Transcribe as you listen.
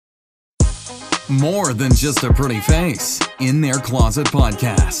More than just a pretty face. In Their Closet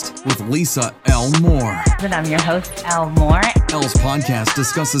podcast with Lisa L. Moore. And I'm your host, Elle Moore. Elle's podcast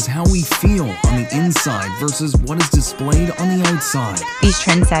discusses how we feel on the inside versus what is displayed on the outside. These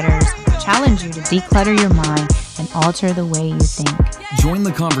trendsetters challenge you to declutter your mind and alter the way you think. Join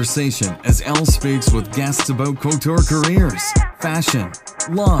the conversation as Elle speaks with guests about couture careers, fashion,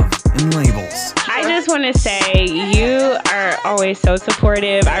 love, and labels. I just want to say you are always so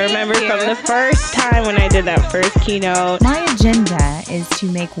supportive. I remember from the first time when I did that first keynote. My agenda is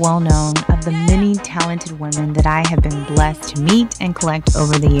to make well known of the many talented women that I have been blessed to meet and collect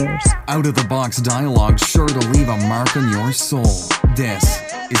over the years. Out of the box dialogue sure to leave a mark on your soul. This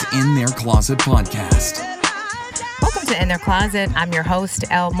is In Their Closet podcast. Welcome to In Their Closet. I'm your host,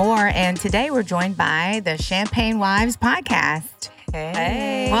 Elle Moore, and today we're joined by the Champagne Wives podcast.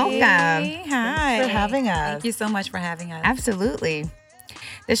 Hey. Welcome. Hi. Thanks for having us. Thank you so much for having us. Absolutely.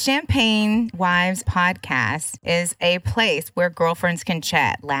 The Champagne Wives podcast is a place where girlfriends can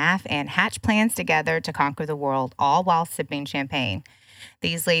chat, laugh, and hatch plans together to conquer the world, all while sipping champagne.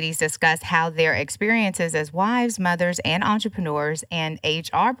 These ladies discuss how their experiences as wives, mothers, and entrepreneurs and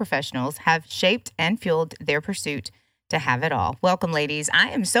HR professionals have shaped and fueled their pursuit to have it all. Welcome, ladies. I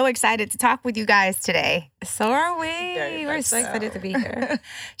am so excited to talk with you guys today. So are we. We're so excited to be here.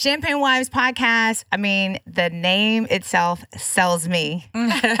 Champagne Wives podcast. I mean, the name itself sells me.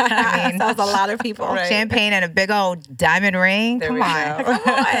 I mean, sells a lot of people. Right. Champagne and a big old diamond ring. Come on. Come on.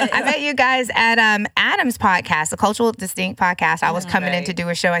 I met you guys at Adam's podcast, the Cultural Distinct podcast. I was coming in to do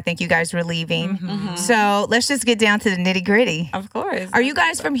a show. I think you guys were leaving. Mm-hmm. So let's just get down to the nitty gritty. Of course. Are you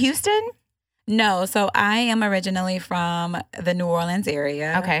guys from Houston? No, so I am originally from the New Orleans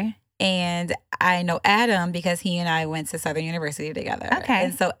area. Okay. And I know Adam because he and I went to Southern University together. Okay.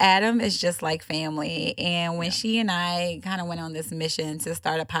 And so Adam is just like family. And when she and I kind of went on this mission to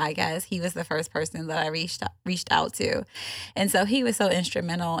start a podcast, he was the first person that I reached out to. And so he was so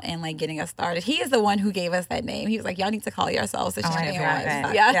instrumental in like getting us started. He is the one who gave us that name. He was like, y'all need to call yourselves the Champagne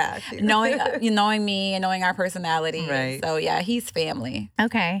Wives. Yeah. Knowing me and knowing our personality. Right. So yeah, he's family.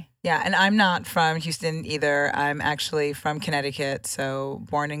 Okay. Yeah, and I'm not from Houston either. I'm actually from Connecticut. So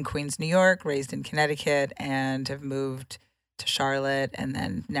born in Queens, New York, raised in Connecticut, and have moved to Charlotte. And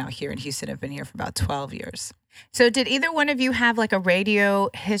then now here in Houston, I've been here for about 12 years. So did either one of you have like a radio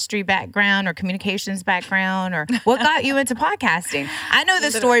history background or communications background, or what got you into podcasting? I know the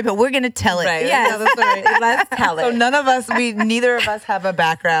story, but we're going to tell it. Right. Yes. Let's tell it. So neither of us have a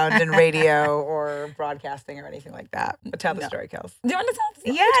background in radio or broadcasting or anything like that. But tell the story, Kels. Do you want to tell the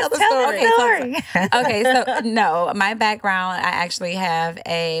story? Yes, tell the story. Okay, so no, my background, I actually have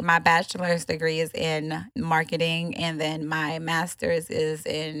my bachelor's degree is in marketing, and then my master's is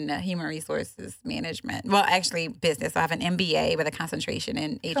in human resources management. Well, actually business. So I have an MBA with a concentration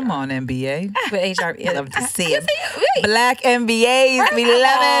in HR. Come on, MBA. With HR. Love to see it. Black MBAs. We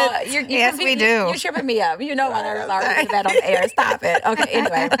love it. Yes, we do. You're tripping me up. You know my nerves are already bad on the air. Stop it. Okay,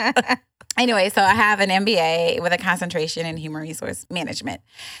 anyway, so I have an MBA with a concentration in human resource management.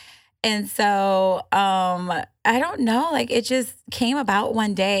 And so I don't know, like it just came about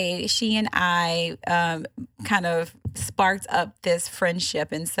one day. She and I kind of sparked up this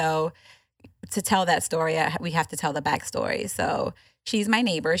friendship. And so to tell that story, we have to tell the backstory. So she's my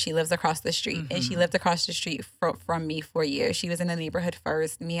neighbor. She lives across the street, and she lived across the street from me for years. She was in the neighborhood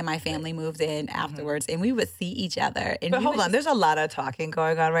first. Me and my family moved in afterwards, and we would see each other. And But hold on, there's a lot of talking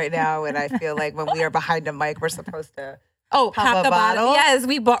going on right now, and I feel like when we are behind the mic, we're supposed to pop the bottle. Yes,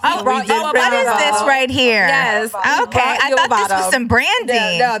 we brought. What is this right here? Yes. Okay, I thought this was some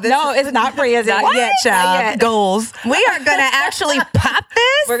branding. No, it's not branding. Not yet, child. Goals. We are going to actually pop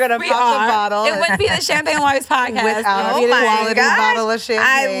this? We're going to pop the bottle. It would be the Champagne Wives podcast. With our quality bottle of champagne.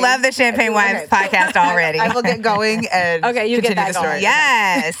 I love the Champagne Wives podcast already. I will get going and you continue get the story. going.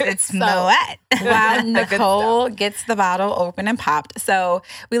 Yes, it's Moet. While Nicole gets the bottle open and popped. So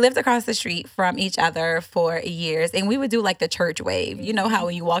we lived across the street from each other for years, and we would do like the church wave. You know how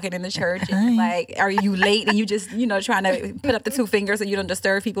when you walk in the church and like, are you late and you just, trying to put up the two fingers so you don't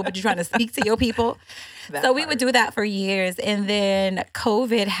disturb people, but you're trying to speak to your people. So we would do that for years, and then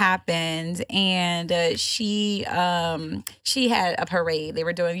COVID happened, and she had a parade. They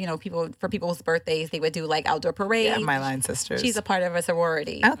were doing, for people's birthdays, they would do like outdoor parades. Yeah, my line sisters. She's a part of a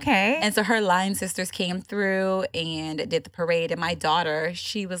sorority. Okay. And so her line sisters came through and did the parade, and my daughter,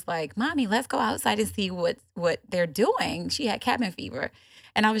 she was like, "Mommy, let's go outside and see what they're doing." She had cabin fever.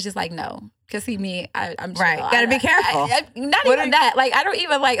 And I was just like, no. Because see me, I'm chill. Right. Gotta be careful. Not even that. Like, I don't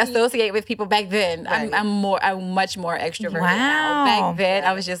even like associate with people back then. I'm much more extroverted now. Back then,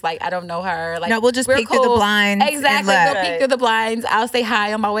 I was just like, I don't know her. Like, No, we'll just we're peek through the cool. blinds. and Exactly. look. Go peek through the blinds. I'll say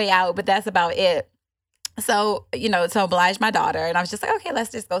hi on my way out, but that's about it. So, to oblige my daughter. And I was just like, okay,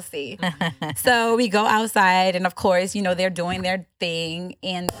 let's just go see. So we go outside, and of course, they're doing their thing.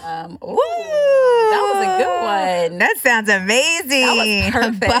 And, that was a good one. That sounds amazing. That was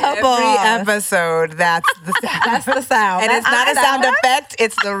perfect. Bubble. Every episode, that's the sound. That's the sound. And it's not a sound effect,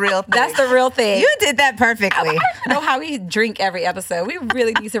 it's the real thing. That's the real thing. You did that perfectly. I don't know how we drink every episode. We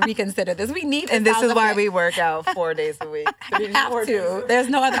really need to reconsider this. We need And this sound is why effect. we work out 4 days a week. We have to. There's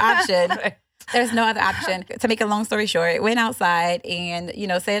no other option. There's no other option. To make a long story short, went outside and,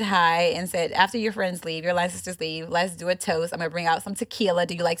 said hi and said, after your friends leave, your line sisters leave, let's do a toast. I'm going to bring out some tequila.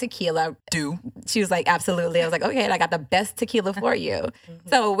 Do you like tequila? She was like, absolutely. I was like, okay, and I got the best tequila for you.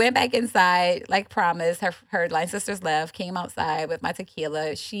 So went back inside, like promised. Her line sisters left, came outside with my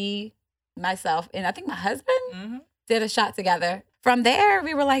tequila. She, myself, and I think my husband did a shot together. From there,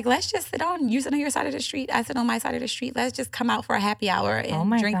 we were like, let's just sit on, you sit on your side of the street, I sit on my side of the street. Let's just come out for a happy hour and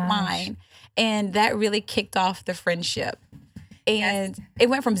drink wine. And that really kicked off the friendship. And it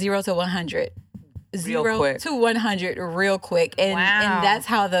went from 0 to 100. Real quick. To 100 real quick. And that's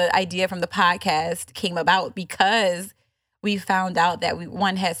how the idea from the podcast came about, because we found out that we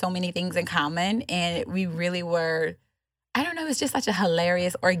had so many things in common, and we really were, I don't know, it's just such a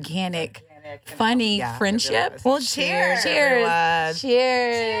hilarious, organic funny friendship. Well, cheers. Cheers.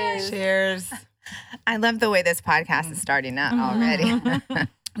 Cheers. Cheers. I love the way this podcast is starting out already.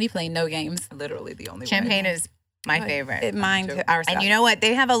 We play no games. Literally the only Champagne is my favorite. Mine too. Our And you know what?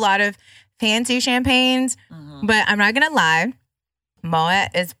 They have a lot of fancy champagnes, but I'm not going to lie. Moet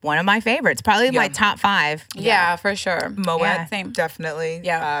is one of my favorites. Probably my top 5. Yeah, for sure. Moet, same. definitely.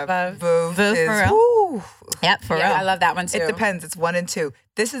 Yeah. Veuve Veuve is, for real. woo. Yep, for Yeah, real. I love that one too. It depends. It's 1 and 2.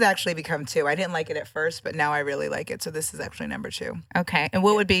 This has actually become 2. I didn't like it at first, but now I really like it. So this is actually number 2. Okay. And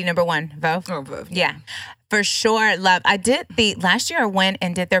what would be number 1? Veuve? Oh, Veuve. Yeah. For sure. Love. I did last year I went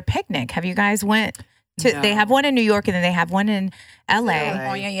and did their picnic. Have you guys went to, No. they have one in New York and then they have one in LA.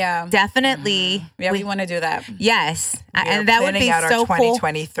 California, yeah. Definitely. Yeah, we want to do that. Yes. We are And that would planning be out so our cool.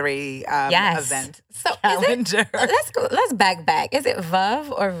 2023 Yes. event. So Calendar. let's back. Is it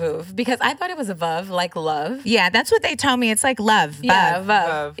Veuve or Veuve? Because I thought it was a Veuve, like love. Yeah, that's what they told me. It's like love. Yeah, Veuve. Veuve.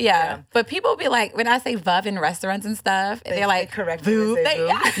 Veuve, Yeah. yeah. But people be like, when I say Veuve in restaurants and stuff, they're like, correct. Veuve.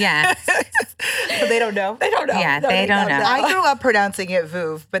 Yeah. So they don't know. They don't know. Yeah, they don't know. I grew up pronouncing it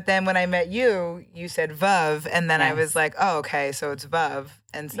Veuve, but then when I met you, you said Veuve, and then I Yes. was like, oh, okay, so it's Veuve.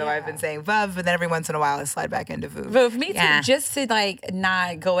 And so I've been saying Veuve, but then every once in a while I slide back into Veuve. Veuve, me too. Yeah. Just to like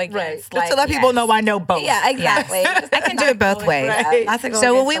not go against. Just to let people know I know both. Yeah, exactly. I can do it both ways. Right. Not to go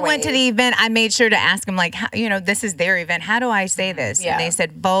So when against we the went to wave. the event, I made sure to ask them, like, how, this is their event. How do I say this? Yeah. And they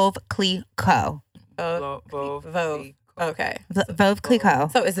said Veuve Clicquot. Veuve. Okay. Veuve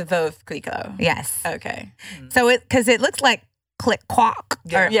Clicquot. So it's a Veuve Clicquot. Yes. Okay. So because it looks like click quack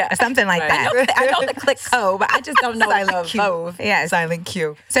or Yeah. something like Right. that. I know the Clicquot, but I just don't know Silent the Q. Veuve. Yes. Silent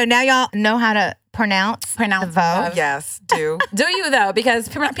Q. So now y'all know how to pronounce the Veuve. Veuve. Yes, do. Do you though? Because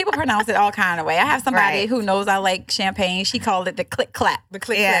people pronounce it all kind of way. I have somebody Right. who knows I like champagne. She called it the click clap. The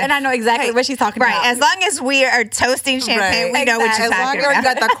click Yeah. And I know exactly what she's talking Right. about. As long as we are toasting champagne, Right. we know what you're As long talking as we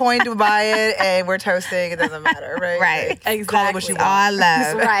about. got the coin to buy it and we're toasting, it doesn't matter, right? Right. Like, call it what you Exactly. want. All I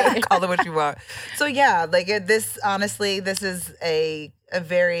love. Right. Call it what you want. So yeah, like this. Honestly, this is a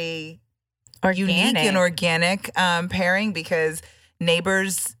very unique and organic pairing because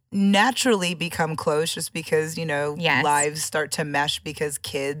neighbors naturally become close just because Yes. lives start to mesh because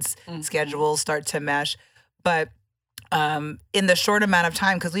kids' schedules start to mesh, but. In the short amount of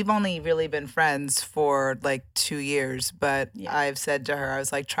time, because we've only really been friends for like 2 years, but I've said to her, I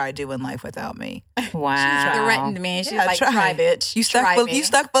was like, try doing life without me. Wow. threatened me. She's Yeah, like, try. try, bitch. You stuck Try for me. you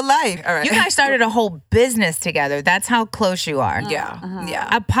stuck for life. All right. You guys started a whole business together. That's how close you are. Yeah. Yeah.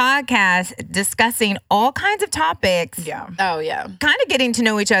 A podcast discussing all kinds of topics. Yeah. Oh yeah. Kind of getting to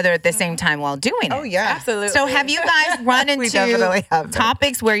know each other at the same time while doing it. Oh yeah. Absolutely. So have you guys run We definitely into have that.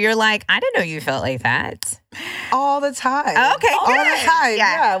 topics where you're like, I didn't know you felt like that? All the time. Okay, all good. the time.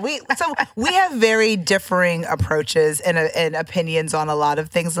 Yeah. Yeah. We have very differing approaches and opinions on a lot of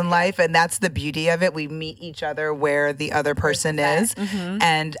things in life, and that's the beauty of it. We meet each other where the other person is,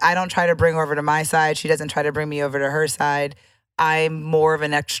 and I don't try to bring her over to my side. She doesn't try to bring me over to her side. I'm more of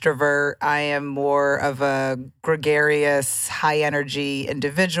an extrovert. I am more of a gregarious, high energy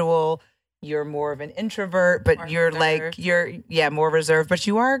individual. you're more of an introvert, but More you're reserved. more reserved, but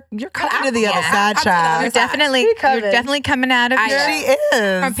you're coming to the other Yeah, side, I'm to the child. other You're definitely coming out of I your am. She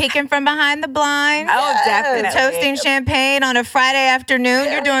is. from peeking from behind the blind. Oh, definitely. Toasting champagne on a Friday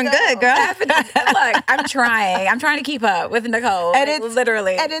afternoon. You're doing good, girl. Definitely. Look, I'm trying to keep up with Nicole. And like, it's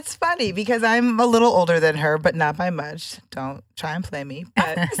literally. And it's funny because I'm a little older than her, but not by much. Don't try and play me.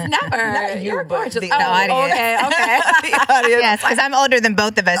 But It's never. Not you, You're but gorgeous. the audience. Okay. the audience. Yes, because I'm older than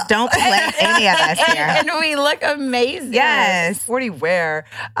both of us. Don't play any of us here. And we look amazing. Yes. 40 where?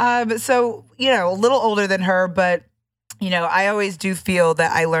 So, a little older than her, but, I always do feel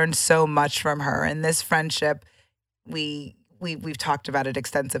that I learned so much from her. And this friendship, we've talked about it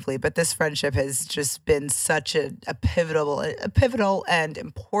extensively, but this friendship has just been such a pivotal and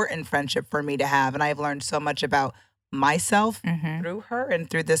important friendship for me to have. And I've learned so much about myself through her and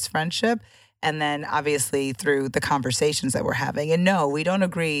through this friendship. And then obviously through the conversations that we're having. And no, we don't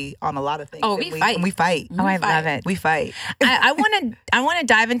agree on a lot of things. Oh, And we fight. We fight. Oh, I love it. We fight. I want to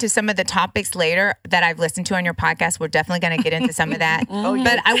dive into some of the topics later that I've listened to on your podcast. We're definitely going to get into some of that.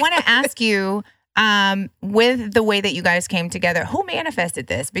 But I want to ask you, with the way that you guys came together, who manifested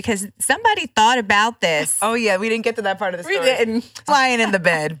this? Because somebody thought about this. Oh yeah, we didn't get to that part of the story. We didn't. Lying in the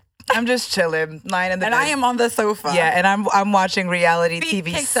bed. I'm just chilling, lying in the And bed. I am on the sofa. Yeah, and I'm watching reality Feet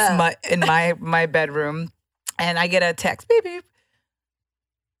TV kicked up. smut in my bedroom, and I get a text, baby,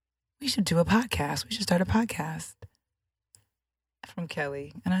 we should do a podcast. We should start a podcast from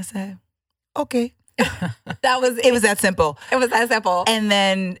Kelly, and I said, okay. That was It was that simple. It was that simple. And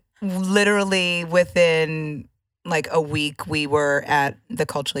then literally within like a week, we were at the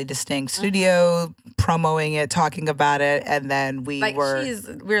Culturally Distinct studio, promoting it, talking about it, and then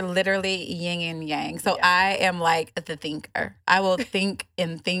we're literally yin and yang. So I am like the thinker. I will think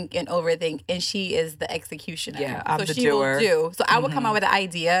and overthink, and she is the executioner. Yeah, I'm so the she doer. will do. So I will come out with an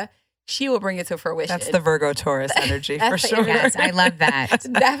idea. She will bring it to fruition. That's the Virgo Taurus energy for That's the sure. energy. Yes, I love that.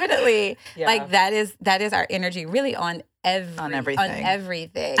 Definitely. Yeah. Like that is our energy really on everything. On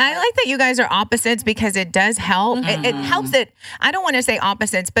everything. I like that you guys are opposites because it does help. It helps that I don't want to say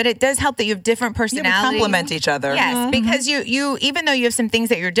opposites, but it does help that you have different Yeah, we personalities. complement each other. Yes, because you even though you have some things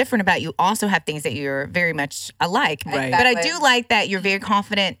that you're different about, you also have things that you're very much alike. Right. But I Exactly. do like that you're very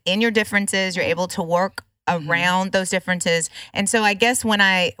confident in your differences. You're able to work around those differences. And so I guess when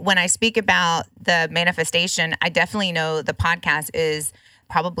I speak about the manifestation, I definitely know the podcast is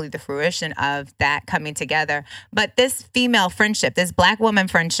probably the fruition of that coming together. But this female friendship, this Black woman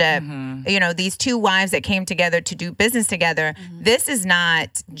friendship, these two wives that came together to do business together, this is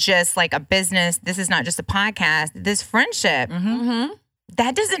not just like a business. This is not just a podcast. This friendship,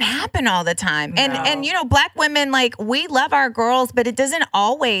 that doesn't happen all the time. And Black women, like, we love our girls, but it doesn't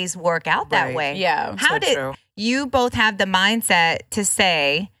always work out that Right. way. Yeah. How So did true. you both have the mindset to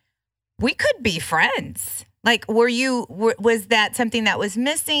say, we could be friends? Like, was that something that was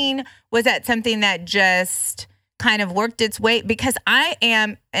missing? Was that something that just kind of worked its way? Because I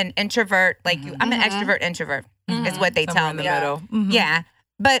am an introvert, like you. I'm an extrovert introvert, is what they Somewhere tell in the me. middle. Yeah.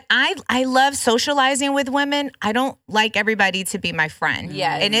 But I love socializing with women. I don't like everybody to be my friend.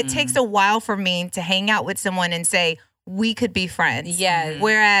 Yes. And it takes a while for me to hang out with someone and say, we could be friends. Yes.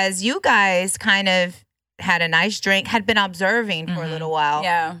 Whereas you guys kind of had a nice drink, had been observing for a little while.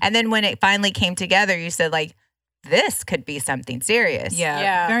 Yeah. And then when it finally came together, you said, like, this could be something serious.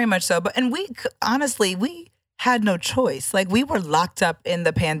 Yeah. Very much so. But honestly, we had no choice. Like, we were locked up in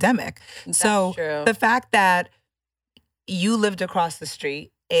the pandemic. So true. the fact that you lived across the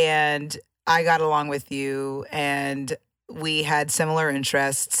street and I got along with you and we had similar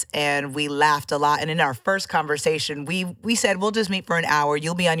interests and we laughed a lot. And in our first conversation, we said, we'll just meet for an hour.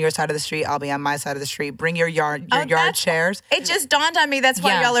 You'll be on your side of the street. I'll be on my side of the street. Bring your yard chairs. It just dawned on me. That's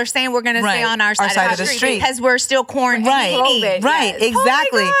why Yeah. y'all are saying we're going to stay Right. on our side, of the street because we're still quarantined. COVID. Right, Yes.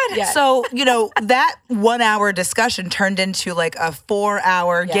 exactly. Oh my God. Yes. So, that 1 hour discussion turned into like a 4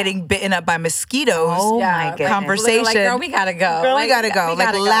 hour getting bitten up by mosquitoes. Oh Yeah, my like, goodness. Conversation. Like, girl, we gotta go. Girl, Like, we gotta go. we Like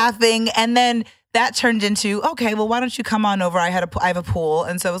gotta go. laughing. And then that turned into, okay, well, why don't you come on over? I have a pool.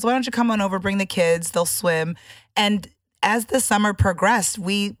 And so it was, why don't you come on over, bring the kids, they'll swim. And as the summer progressed,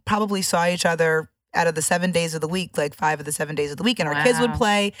 we probably saw each other out of the 7 days of the week, like 5 of the 7 days of the week. And our kids would Wow.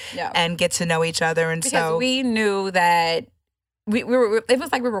 play Yeah. and get to know each other. And Because so we knew that we were. It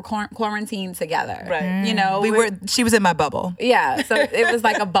was like we were quarantined together. Right. You know, she was in my bubble. Yeah, so it was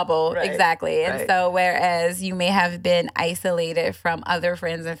like a bubble, Right, exactly. And right. so, whereas you may have been isolated from other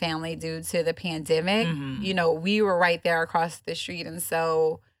friends and family due to the pandemic, Mm-hmm. we were right there across the street, and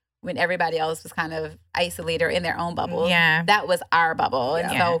so when everybody else was kind of isolated or in their own bubble. Yeah. That was our bubble.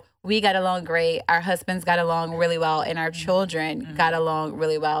 And Yeah. so we got along great. Our husbands got along really well, and our children got along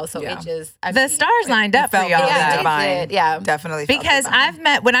really well. So Yeah. it just The stars lined up for felt y'all. really yeah, though. it divine. did. Yeah. Definitely. felt Because divine. I've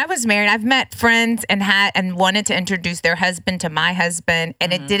met when I was married, I've met friends and wanted to introduce their husband to my husband,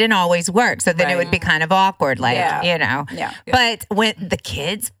 and it didn't always work. So then it would be kind of awkward, like Yeah. you know. Yeah. But when the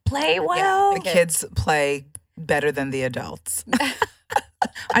kids play well, the kids play better than the adults.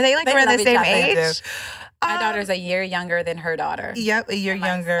 are they like They around the love each same other. They do. age? My daughter's a year younger than her daughter. Yep, a year My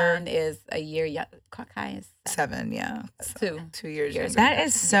younger. son is a year young. Kai is 7, yeah. 2. 2 years younger. That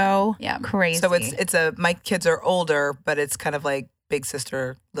is so Yeah. crazy. So it's my kids are older, but it's kind of like big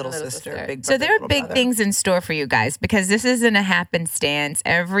sister, little Little sister, sister. big So brother, there are little big brother. things in store for you guys because this isn't a happenstance.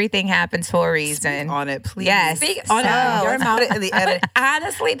 Everything happens for a reason. on it, please. Yes. Speak on So, your let's mouth. put it in the edit.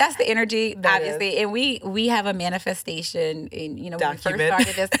 Honestly, that's the energy, That obviously. And we have a manifestation in, when we first Document.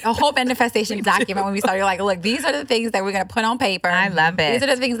 started this, a whole manifestation document when we started, like, look, these are the things that we're going to put on paper. I love it. These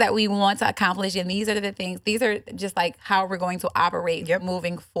are the things that we want to accomplish. And these are just like how we're going to operate Yep.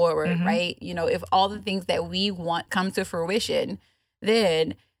 moving forward, right? You know, if all the things that we want come to fruition,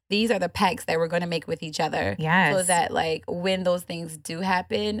 then these are the pacts that we're going to make with each other. Yes. So that, like, when those things do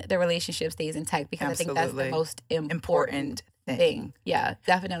happen, the relationship stays intact, because I think that's Absolutely. the most Important thing. Yeah,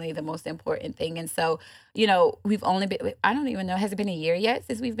 definitely the most important thing. And so, you know, we've only been, I don't even know, has it been a year yet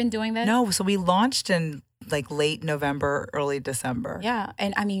since we've been doing this? No, so we launched in like late November, early December. Yeah.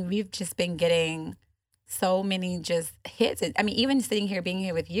 And I mean, we've just been getting so many just hits. I mean, even sitting here, being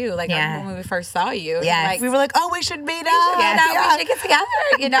here with you, like, I Yeah. remember when we first saw you, Yes. like, We were like, oh, we should meet up. we should get together,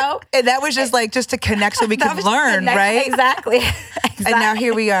 you know? And that was just like, just to connect so we That could was learn, the next- right? Exactly. And now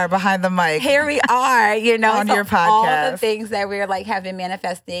here we are behind the mic. Here we are, you know, On so your all the podcast. things that we're like have been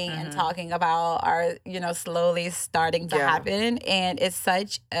manifesting and talking about are, you know, slowly starting to Yeah. happen, and it's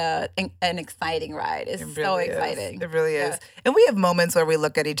such an exciting ride. It's It so really is. exciting. It really is. Yeah. And we have moments where we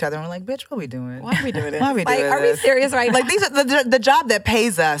look at each other and we're like, bitch, what are we doing? Why are we doing this? Why are we Like, doing are we this? serious right Like now? these are the job that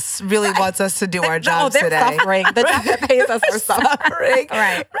pays us really wants us to do our jobs they're today. suffering. The job that pays us are suffering.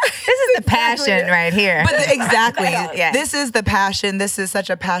 Right. This is the passion right here. But exactly. Yeah. This is the passion. This is such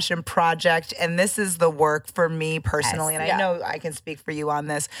a passion project. And this is the work for me personally. And I Yeah. know I can speak for you on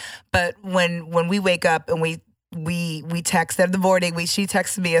this. But when we wake up and we text in the morning, she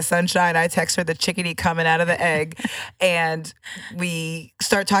texts me a sunshine, I text her the chickadee coming out of the egg, and we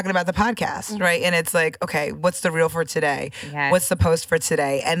start talking about the podcast, right? And it's like, okay, what's the reel for today? Yes. What's the post for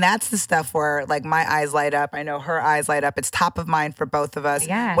today? And that's the stuff where like my eyes light up. I know her eyes light up. It's top of mind for both of us.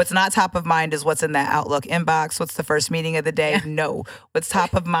 Yeah. What's not top of mind is what's in that Outlook inbox. What's the first meeting of the day? No. What's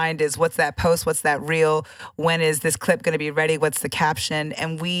top of mind is what's that post? What's that reel? When is this clip going to be ready? What's the caption?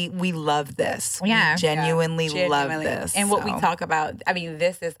 And we love this. Yeah. We genuinely love Genuinely. this. And what we So, talk about, I mean,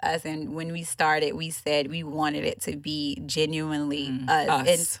 this is us. And when we started, we said we wanted it to be genuinely us. us.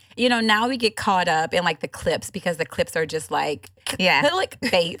 And, you know, now we get caught up in like the clips, because the clips are just like Yeah.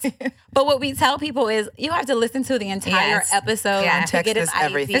 clickbait. But what we tell people is you have to listen to the entire Yes. episode Yeah. to get an Context is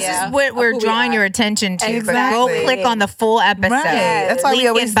everything. idea. This is of what we're who we drawing are. your attention to. But Exactly. go click on the full episode. Right. That's why we Link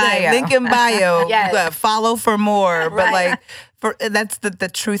always in say bio. link in bio. Yes. Follow for more. But Right. like that's the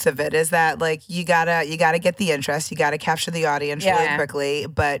truth of it, is that like you gotta get the interest, you gotta capture the audience really Yeah. quickly,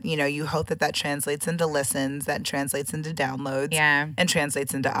 but you know, you hope that translates into listens, that translates into downloads, Yeah. and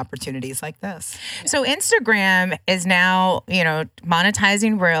translates into opportunities like this. So Instagram is now, you know,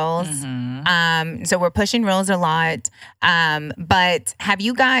 monetizing Reels. So we're pushing Reels a lot. But have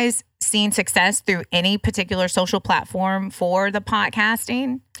you guys seen success through any particular social platform for the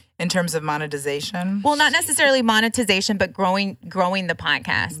podcasting? In terms of monetization, Well, not necessarily monetization, but growing the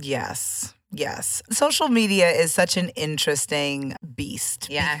podcast. yes. Social media is such an interesting beast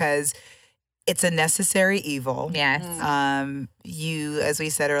Yeah. because it's a necessary evil. Yes. You, as we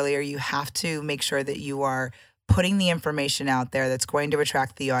said earlier, you have to make sure that you are putting the information out there that's going to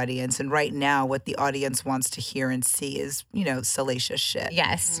attract the audience. And right now, what the audience wants to hear and see is, you know, salacious shit.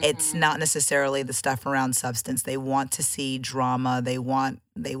 Yes. It's not necessarily the stuff around substance. They want to see drama. They want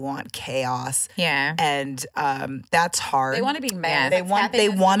chaos. Yeah. And that's hard. They want to be mad. They want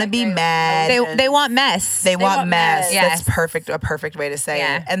to be mad. They want mess. They want want mess. mess. Yes. That's a perfect way to say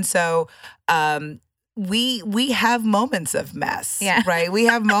Yeah. it. And so we have moments of mess. Yeah. Right? We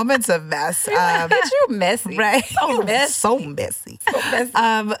have moments of mess. Get you messy. Right. So messy. So messy.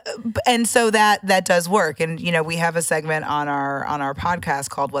 messy. And so that does work. And you know, we have a segment on our podcast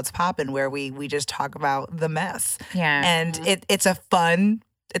called What's Poppin', where we just talk about the mess. Yeah. And it's a fun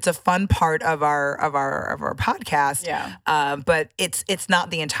a fun part of our podcast. Yeah. But it's not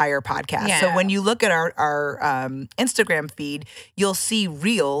the entire podcast. Yeah. So when you look at our Instagram feed, you'll see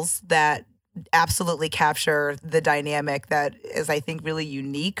reels that absolutely capture the dynamic that is, I think, really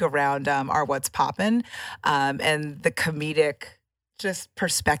unique around our What's Poppin', and the comedic just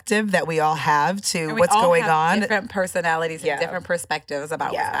perspective that we all have to And we what's all going have on. different personalities Yeah. and different perspectives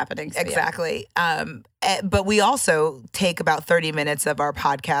about what's happening. So, yeah. Exactly. But we also take about 30 minutes of our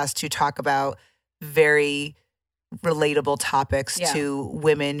podcast to talk about very relatable topics Yeah. to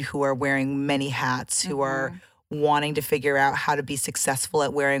women who are wearing many hats, who are wanting to figure out how to be successful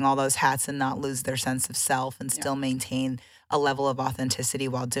at wearing all those hats and not lose their sense of self and still maintain a level of authenticity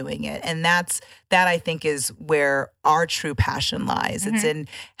while doing it. And that I think is where our true passion lies. It's in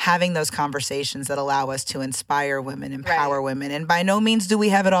having those conversations that allow us to inspire women, empower women. And by no means do we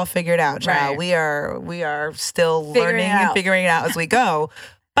have it all figured out, child. We are still learning and figuring it out as we go.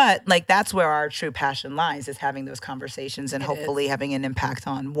 But like that's where our true passion lies, is having those conversations and hopefully having an impact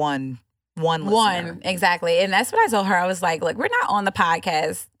on one listener. Exactly. And that's what I told her. I was like, look, we're not on the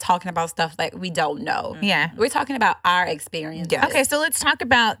podcast talking about stuff like we don't know. Yeah. We're talking about our experience. Yes. Okay, so let's talk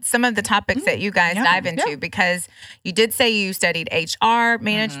about some of the topics that you guys dive into, because you did say you studied HR,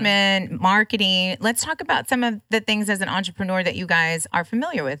 management, marketing. Let's talk about some of the things as an entrepreneur that you guys are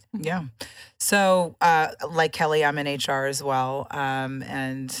familiar with. Yeah. So, like Kelly, I'm in HR as well,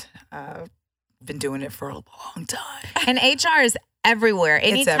 and been doing it for a long time. And HR is everywhere.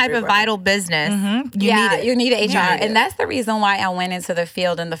 Any type everywhere. of vital business. You need it. You need HR. need it. And that's the reason why I went into the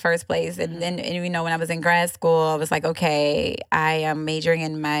field in the first place. And then, you know, when I was in grad school, I was like, okay, I am majoring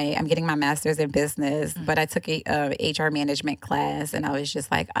I'm getting my master's in business, but I took a HR management class, and I was just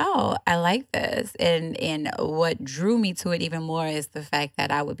like, oh, I like this. And what drew me to it even more is the fact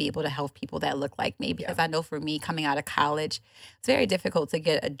that I would be able to help people that look like me, because I know for me, coming out of college, it's very difficult to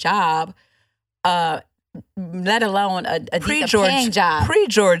get a job, let alone a decent paying job.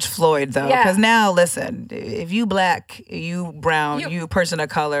 Pre-George Floyd, though. Yeah. Because now, listen, if you black, you brown, you person of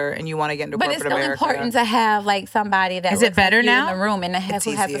color, and you want to get into But corporate it's still America. important to have like somebody that Is it looks like better you now? in the room and has to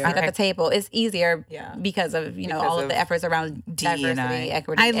easier. sit at the table. It's easier Yeah. because of Because all of of the efforts around DE&I. diversity,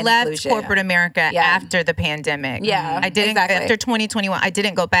 equity, I and left inclusion. corporate America Yeah. after the pandemic. Yeah, I didn't, exactly. after 2021, I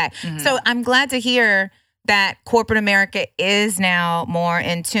didn't go back. So I'm glad to hear that corporate America is now more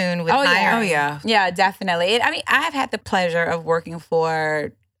in tune with hiring. Oh, yeah. Yeah, definitely. I mean, I have had the pleasure of working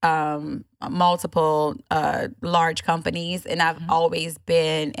for multiple large companies, and I've always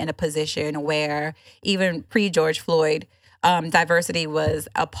been in a position where even pre-George Floyd, diversity was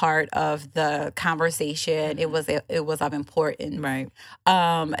a part of the conversation. It was of importance. Right.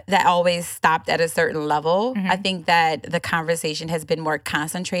 That always stopped at a certain level. I think that the conversation has been more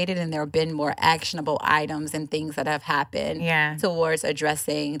concentrated, and there have been more actionable items and things that have happened towards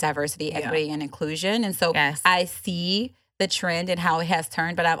addressing diversity, equity, and inclusion. And so I see the trend and how it has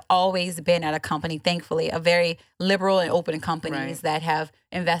turned, but I've always been at a company, thankfully, a very liberal and open companies that have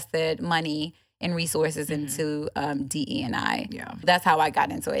invested money and resources into DE&I. Yeah. That's how I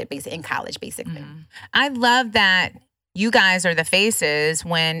got into it, basically in college, basically. I love that you guys are the faces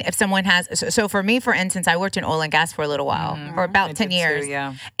when, if someone has, so for me, for instance, I worked in oil and gas for a little while, for about 10 years.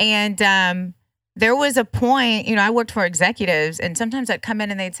 Yeah. And there was a point, you know, I worked for executives, and sometimes I'd come in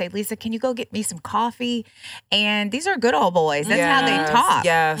and they'd say, Lisa, can you go get me some coffee? And these are good old boys. That's how they talk.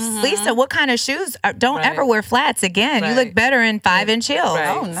 Yes. Lisa, what kind of shoes? Don't ever wear flats again. You look better in 5-inch heels.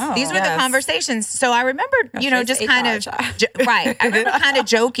 Right. Oh, no. These were the conversations. So I remember, you know, just kind of, I remember kind of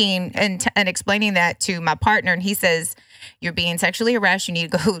joking and explaining that to my partner. And he says, you're being sexually harassed. You need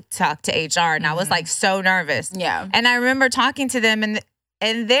to go talk to HR. And I was like so nervous. Yeah. And I remember talking to them,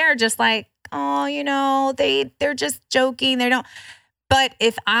 and they're just like, oh, you know, they're just joking. They don't. But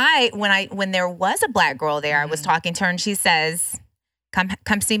when there was a black girl there, I was talking to her, and she says,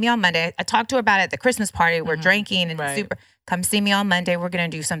 come see me on Monday. I talked to her about it at the Christmas party. We're drinking and come see me on Monday. We're going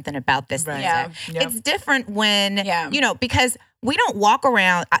to do something about this. Right. Yeah. Yep. It's different when, you know, because we don't walk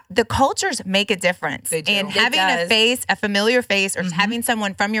around. The cultures make a difference. They do. And It having a face, a familiar face, or having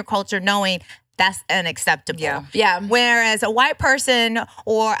someone from your culture knowing that's unacceptable. Yeah. Yeah. Whereas a white person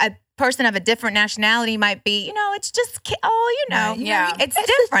or a person of a different nationality might be, you know, it's just, it's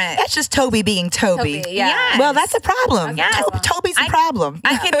different. That's just Toby being Toby. Yeah. Well, that's a problem. Yes. Toby's a problem.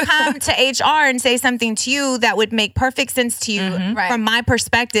 I could come to HR and say something to you that would make perfect sense to you Right. from my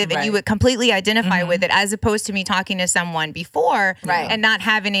perspective, and you Right. would completely identify with it, as opposed to me talking to someone before and not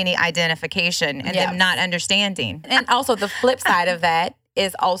having any identification and them not understanding. And also the flip side of that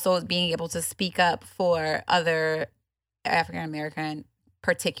is also being able to speak up for other African American,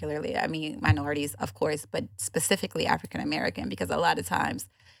 particularly, I mean, minorities, of course, but specifically African American, because a lot of times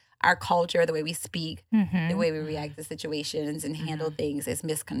our culture, the way we speak, the Mhm. way we react to situations and handle things is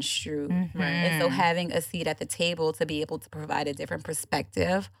misconstrued. Mhm. And so having a seat at the table to be able to provide a different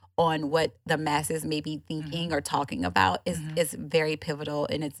perspective on what the masses may be thinking or talking about is very pivotal,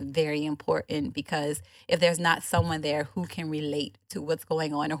 and it's very important, because if there's not someone there who can relate to what's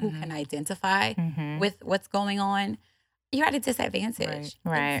going on or who can identify Mhm. with what's going on, you're at a disadvantage.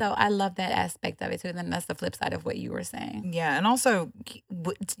 Right. And so I love that aspect of it too. And then that's the flip side of what you were saying. Yeah, and also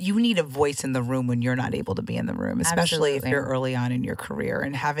you need a voice in the room when you're not able to be in the room, especially if Absolutely. you're early on in your career,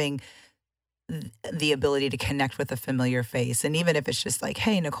 and having the ability to connect with a familiar face. And even if it's just like,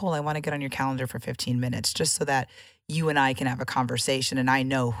 hey, Nicole, I want to get on your calendar for 15 minutes, just so that you and I can have a conversation and I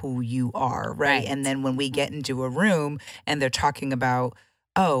know who you are, right? Right. And then when we get into a room and they're talking about,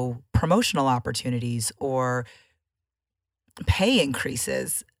 oh, promotional opportunities or pay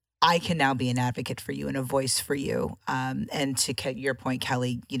increases, I can now be an advocate for you and a voice for you. And to your point,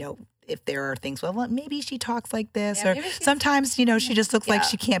 Kelly, if there are things, well, maybe she talks like this, Yeah, or maybe she's- sometimes, she just looks like Yeah.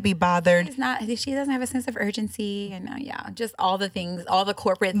 she can't be bothered. She doesn't have a sense of urgency, and just all the things, all the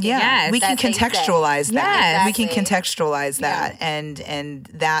corporate things. Yeah, Yes. we can that they say. contextualize that. Yes. We can Exactly. contextualize that, Yeah. and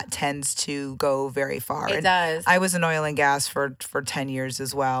that tends to go very far. It And does. I was in oil and gas for 10 years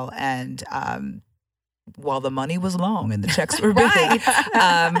as well, and while the money was long and the checks were big,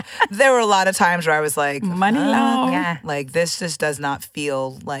 there were a lot of times where I was like, Money long. Yeah. like this just does not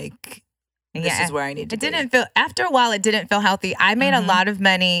feel like this Yeah. is where I need to It be. didn't feel, after a while, it didn't feel healthy. I made a lot of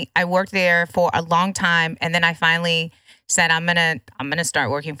money. I worked there for a long time. And then I finally said, I'm gonna start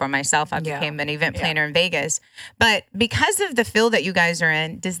working for myself. I Yeah. became an event planner in Vegas. But because of the field that you guys are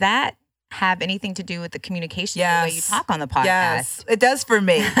in, does that have anything to do with the communication, the way you Yes. talk on the podcast? Yes, it does for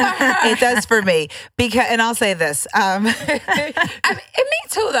me. It does for me because, and I'll say this. Me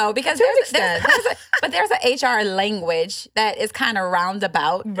too, though, because there's an HR language that is kind of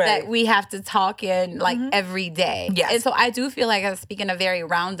roundabout Right. that we have to talk in like every day. Yes. And so I do feel like I speak in a very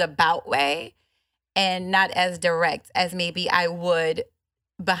roundabout way and not as direct as maybe I would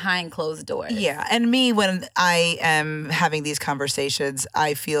behind closed doors. Yeah, and me, when I am having these conversations,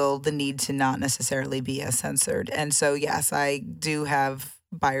 I feel the need to not necessarily be as censored. And so, yes, I do have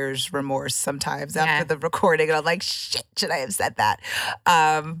buyer's remorse sometimes Yeah. after the recording, and I'm like, shit, should I have said that?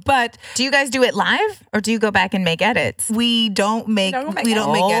 But Do you guys do it live or do you go back and make edits? we don't make don't make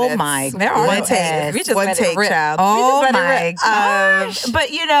Oh edits. my There are one no take, edits. We just one let it take, rip. child. Oh We just let my it rip.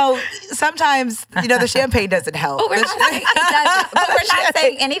 But sometimes the champagne doesn't help. But we're not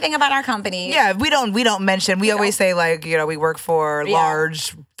saying anything about our company. Yeah, we don't mention. We always say like, we work for Yeah.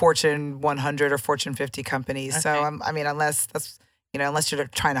 large Fortune 100 or Fortune 50 companies. So Okay. unless that's unless you're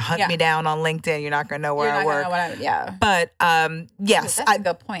trying to hunt Yeah. me down on LinkedIn, you're not gonna know where You're I not gonna work. know what yeah. But yes, That's a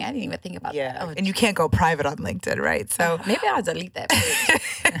good point. I didn't even think about that. Oh, and you can't go private on LinkedIn, right? So maybe I'll delete that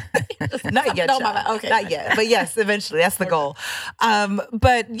page. not yet, No, my child. bad. Okay. Not yet. But yes, eventually, that's the goal.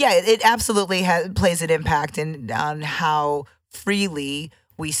 But yeah, it absolutely plays an impact on how freely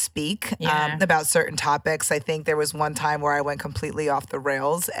we speak Yeah. about certain topics. I think there was one time where I went completely off the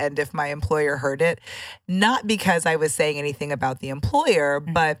rails, and if my employer heard it, not because I was saying anything about the employer,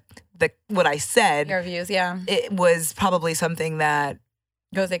 but what I said, Your views, yeah. it was probably something that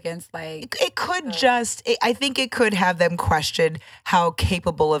Goes against like it could I think it could have them question how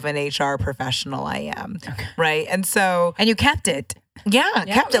capable of an HR professional I am. Right. And so, And you kept it. yeah,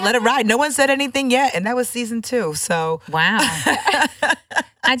 kept it, let it ride. No one said anything yet. And that was season 2. So, Wow.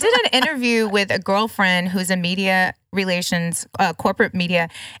 I did an interview with a girlfriend who's a media relations, corporate media,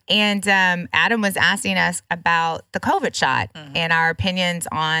 and Adam was asking us about the COVID shot and our opinions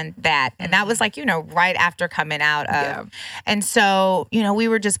on that. And that was like, right after coming out of. Yeah. And so, we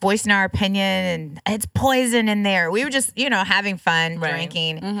were just voicing our opinion, and it's poison in there. We were just, having fun, Right.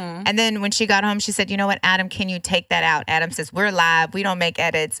 drinking. And then when she got home, she said, you know what, Adam, can you take that out? Adam says, we're live. We don't make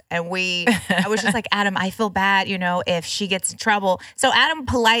edits. And I was just like, Adam, I feel bad, if she gets in trouble. So Adam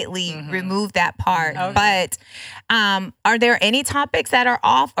politely removed that part. But are there any topics that are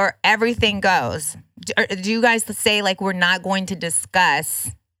off, or everything goes? Do you guys say like, we're not going to discuss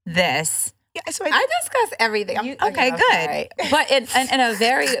this? yeah, so I discuss everything. okay, I'm good. sorry. But in a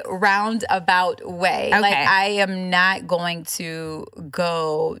very roundabout way. Okay. Like I am not going to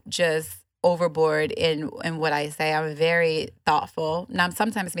go just overboard in what I say. I'm very thoughtful. Now,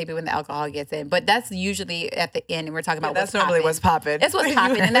 sometimes maybe when the alcohol gets in, but that's usually at the end, and we're talking about that's normally what's popping. It's what's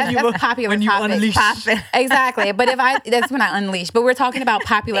popping, and that's popular when you topic. unleash. Exactly. But that's when I unleash. But we're talking about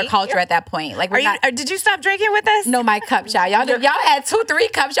popular culture at that point. Like, did you stop drinking with us? No, my cup, child. Y'all had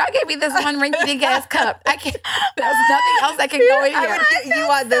 2-3 cups. Y'all gave me this one rinky-dink ass cup. I can't. There's nothing else that can go in here. You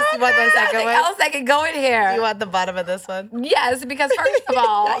want this? You want the second Nothing one? else that can go in here. You want the bottom of this one? Yes, because first of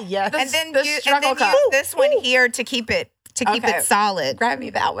all, Yes. And then the you struggle cup. use this one here to keep it Okay. solid. Grab me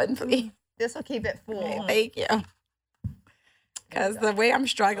that one, please. This will keep it full. Okay, thank you. Because the way I'm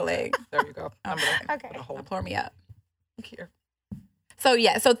struggling. There you go. I'm gonna Okay. put a hole Pour me up. here.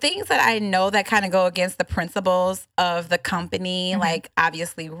 So things that I know that kind of go against the principles of the company, like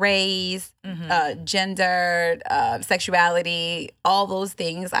obviously race, gender, sexuality, all those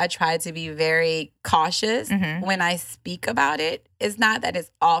things, I try to be very cautious when I speak about it. It's not that it's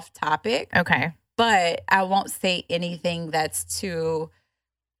off topic, Okay. but I won't say anything that's too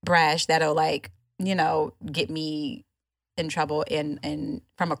brash that'll get me in trouble in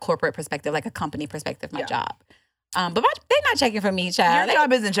from a corporate perspective, like a company perspective, my job. But they're not checking for me, child. Your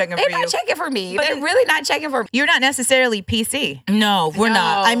job isn't checking for They're you. not checking for me. But They're really not checking for me. You're not necessarily PC. No, we're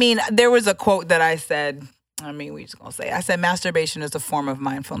not. No. I mean, there was a quote that I said. We just gonna say. I said masturbation is a form of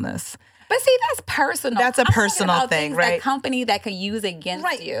mindfulness. But see, that's personal. That's a I'm talking personal about thing, things right? That company that could use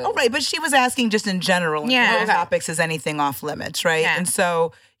against you. Oh, right. But she was asking just in general. Yeah. Those topics, is anything off limits, right? Yeah. And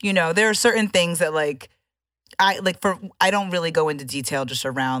so, there are certain things that I don't really go into detail just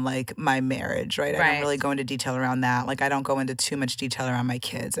around like my marriage, right? I Right. don't really go into detail around that. Like I don't go into too much detail around my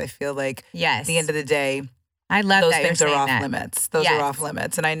kids. I feel like Yes. at the end of the day, I love those that things you're are saying off that. limits. Those Yes. are off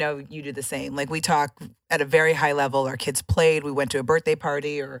limits. And I know you do the same. Like we talk at a very high level. Our kids played. We went to a birthday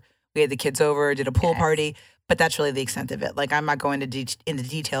party or we had the kids over, did a pool party. But that's really the extent of it. Like I'm not going into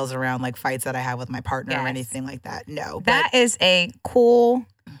details around like fights that I have with my partner or Yes. anything like that. No. That is a cool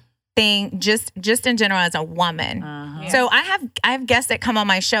thing just in general as a woman. So I have guests that come on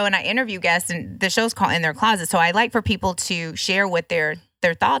my show and I interview guests and the show's called In Their Closet. So I like for people to share what their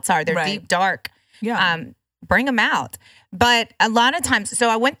thoughts are, their Right. deep, dark. Yeah. Bring them out. But a lot of times, so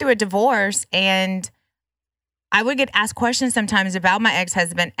I went through a divorce and I would get asked questions sometimes about my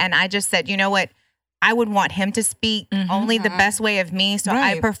ex-husband. And I just said, you know what? I would want him to speak only the best way of me. So I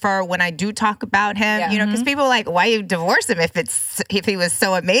Right. prefer when I do talk about him, because people are like, why you divorce him if he was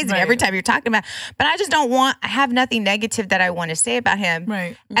so amazing Right. every time you're talking about. But I just I have nothing negative that I want to say about him.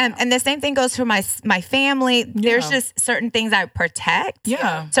 Right. And the same thing goes for my family. There's Yeah. just certain things I protect.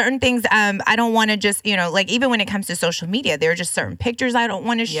 Yeah. Certain things I don't want to just, like even when it comes to social media, there are just certain pictures I don't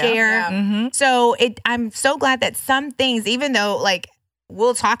want to share. Mm-hmm. So I'm so glad that some things, even though like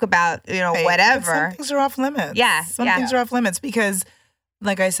we'll talk about, Right. But whatever. some things are off limits. Yeah, Some yeah. things are off limits because,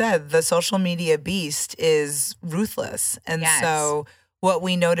 like I said, the social media beast is ruthless. And Yes. so what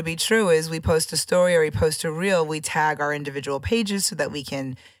we know to be true is we post a story or we post a reel, we tag our individual pages so that we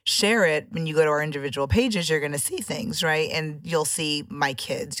can share it. When you go to our individual pages, you're going to see things, right? And you'll see my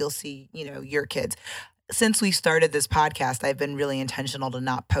kids, you'll see, your kids. Since we started this podcast, I've been really intentional to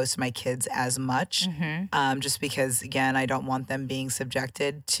not post my kids as much, just because, again, I don't want them being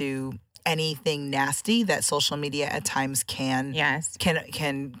subjected to anything nasty that social media at times can Yes.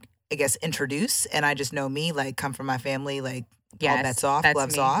 I guess introduce. And I just know me, like, come from my family, like, all Yes, bets off, that's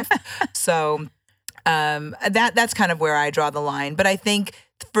gloves me. off. So that's kind of where I draw the line. But I think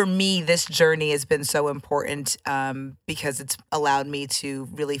for me, this journey has been so important because it's allowed me to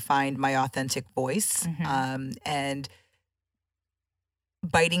really find my authentic voice. And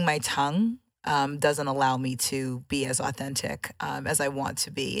biting my tongue doesn't allow me to be as authentic as I want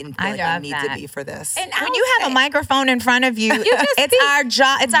to be and feel I like I love need that. to be for this. And When you have a microphone in front of you, it's our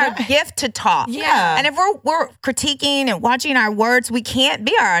job, it's our gift to talk. Yeah. And if we're critiquing and watching our words, we can't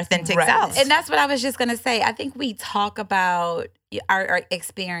be our authentic Right. selves. And that's what I was just gonna say. I think we talk about our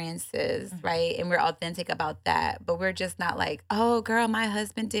experiences, right? And we're authentic about that, but we're just not like, oh, girl, my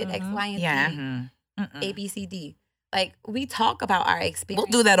husband did X, Y, and Z, Yeah. A, B, C, D. Like we talk about our We'll experience.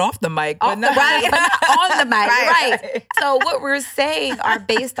 do that off the mic, but Off the not mic, but not on the mic, Right. right? So what we're saying are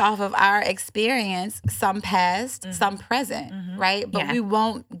based off of our experience, some past, some present, right? But Yeah. we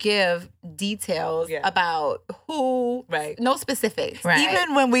won't give details about who, Right. no specifics. Right.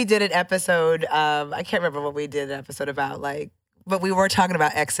 Even when we did an episode, I can't remember what we did an episode about, but we were talking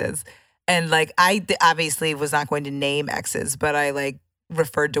about exes. And I obviously was not going to name exes, but I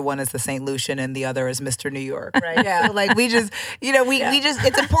referred to one as the St. Lucian and the other as Mr. New York, right? Yeah. So like we just, we just,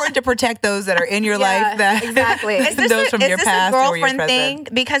 it's important to protect those that are in your life that exactly. Is this those from your past a or your girlfriend present. thing?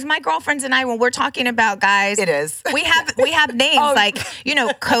 Because my girlfriends and I, when we're talking about guys, It is. we have names like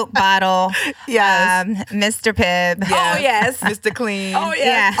Coke bottle, Yes. Mr. Pibb, Oh, yes. Mr. Clean. Oh,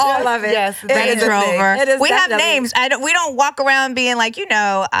 yes. Yeah. All of it. Yes, that Range is a thing. Rover. It is We have definitely- names. We don't walk around being like,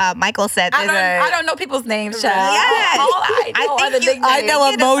 Michael said this. I don't know people's names, child. Yes. All I know I are the think you- nicknames. I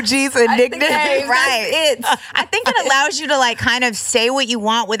know emojis and nicknames. Right. I think it allows you to like kind of say what you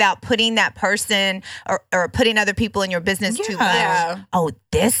want without putting that person or putting other people in your business too much. Yeah. Oh,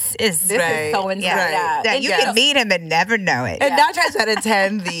 this is This Right. is so and so. yeah. Yeah. That you Yeah. can meet him and never know it. And 9 times out of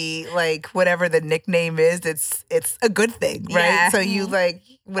 10, the like whatever the nickname is, it's a good thing, right? Yeah. So you like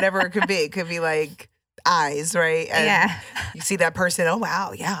whatever it could be. It could be like eyes, right? And Yeah. you see that person. Oh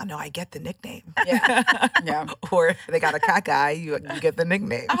wow, yeah, no, I get the nickname. Yeah. Yeah. Or they got a cockeye, you get the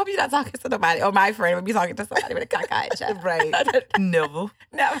nickname. I hope you're not talking to nobody. Or my friend would be talking to somebody with a cockeyed chest. Right. Novel.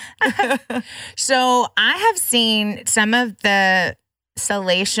 No. So I have seen some of the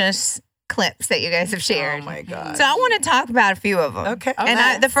salacious clips that you guys have shared. Oh my God. So I want to talk about a few of them. Okay.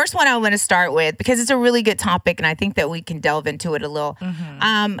 And the first one I want to start with, because it's a really good topic, and I think that we can delve into it a little.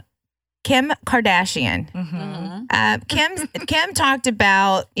 Kim Kardashian. Kim talked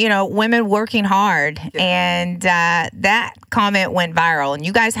about women working hard, and that comment went viral. And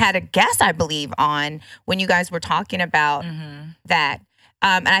you guys had a guest, I believe, on when you guys were talking about that.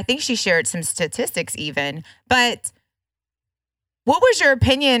 And I think she shared some statistics even. But what was your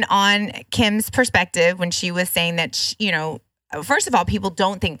opinion on Kim's perspective when she was saying that first of all, people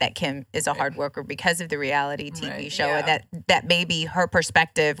don't think that Kim is a hard worker because of the reality TV show, and that maybe her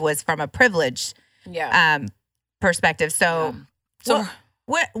perspective was from a privileged perspective. So,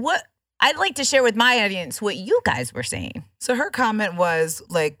 what I'd like to share with my audience what you guys were saying. So her comment was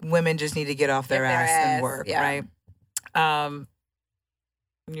like, women just need to get off their Get their ass ass, and work, yeah. right?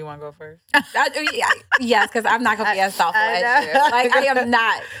 You want to go first? Yes, because I'm not going to be as thoughtful as you. Like, I am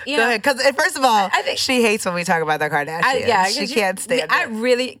not. Go ahead. Because first of all, I think- she hates when we talk about the Kardashians. She can't stand I it.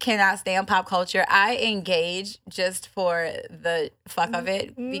 really cannot stand pop culture. I engage just for the fuck of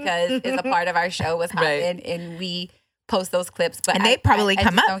it because it's a part of our show, what's happening, and we post those clips. But And they probably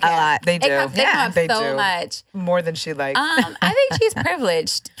come just up don't a care. lot. They do. They come up they so do. much. More than she likes. I think she's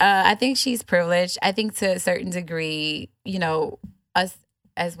privileged. I think she's privileged. I think to a certain degree, us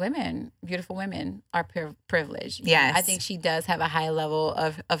as women, beautiful women, are privileged. Yes. I think she does have a high level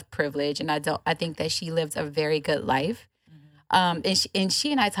of privilege, and I think that she lived a very good life. And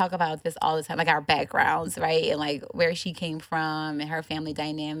she and I talk about this all the time, like our backgrounds, right, and like where she came from and her family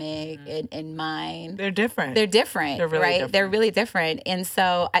dynamic and mine. They're different. They're different, They're really right? different. They're really different, and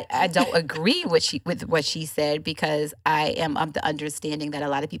so I don't agree with what she said because I am of the understanding that a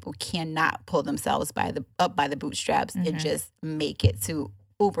lot of people cannot pull themselves up by the bootstraps and just make it to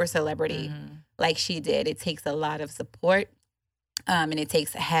uber celebrity like she did. It takes a lot of support, and it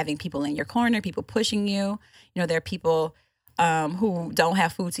takes having people in your corner, people pushing you. There are people who don't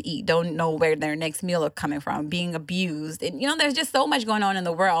have food to eat, don't know where their next meal is coming from, being abused. And, there's just so much going on in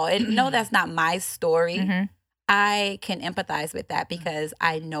the world. And no, that's not my story. I can empathize with that because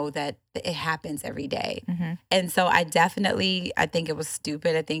I know that it happens every day. And so I think it was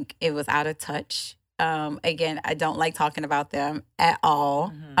stupid. I think it was out of touch. Again, I don't like talking about them at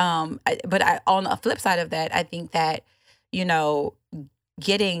all. But on the flip side of that, I think that,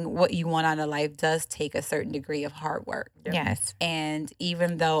 getting what you want out of life does take a certain degree of hard work. Yes. And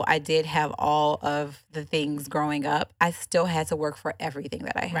even though I did have all of the things growing up, I still had to work for everything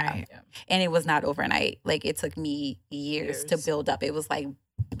that I have. Right. And it was not overnight. Like, it took me years to build up. It was like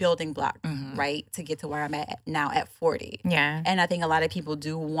building blocks, right, to get to where I'm at now at 40. Yeah. And I think a lot of people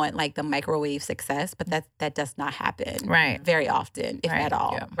do want like the microwave success, but that does not happen very often, if at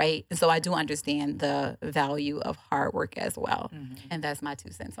all, right? And so I do understand the value of hard work as well. And that's my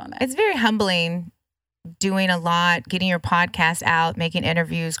 2 cents on that. It's very humbling doing a lot, getting your podcast out, making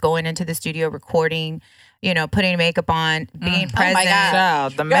interviews, going into the studio, recording, putting makeup on, being present.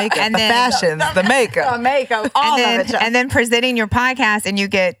 Child, the makeup, And the then- fashions, the makeup. makeup, all of it. And then presenting your podcast and you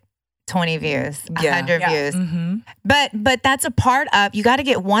get 20 views, 100 views. But that's a part of, you got to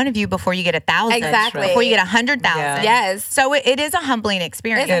get one of you before you get 1,000. Exactly. Before you get 100,000. Yeah. Yes. So it is a humbling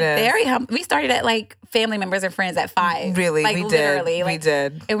experience. It's It is. very humble. We started at like family members and friends at 5. Really, like, we literally, did. like, We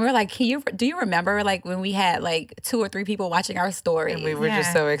did. And we were like, do you remember like when we had like 2 or 3 people watching our story? And we were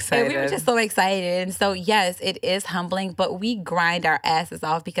just so excited. And we were just so excited. And so, yes, it is humbling, but we grind our asses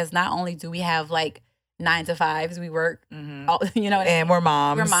off because not only do we have like 9 to 5s. We work, all, And we're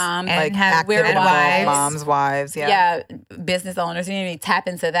moms. We're moms. And Like have- active we're adult wives. moms, wives. Yeah. Yeah, business owners. We tap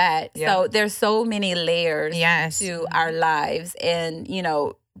into that. Yeah. So there's so many layers Yes. to our lives, and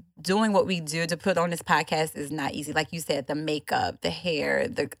doing what we do to put on this podcast is not easy. Like you said, the makeup, the hair,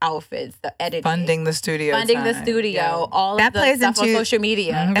 the outfits, the editing, Funding the studio. funding the time. studio, Yeah. all That of the plays stuff on into- social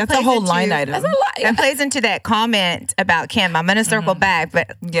media. Mhm. That That's a plays whole into- line item. That's a lot. That plays into that comment about Kim. I'm going to circle back,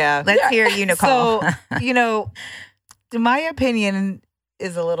 but Yeah. let's hear you, Nicole. So, my opinion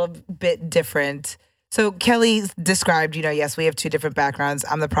is a little bit different. So Kelly described, yes, we have two different backgrounds.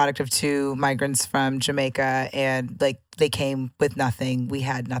 I'm the product of two migrants from Jamaica, and like they came with nothing. We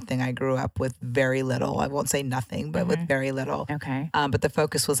had nothing. I grew up with very little. I won't say nothing, but with very little. Okay. But the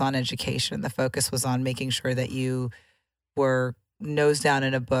focus was on education. The focus was on making sure that you were nose down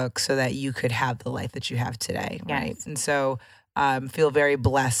in a book so that you could have the life that you have today, right? Yes. And so feel very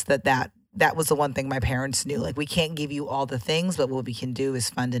blessed that was the one thing my parents knew. Like, we can't give you all the things, but what we can do is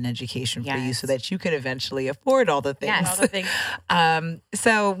fund an education for you Yes. so that you can eventually afford all the things. Yes. All the things.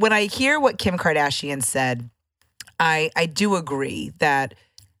 So when I hear what Kim Kardashian said, I do agree that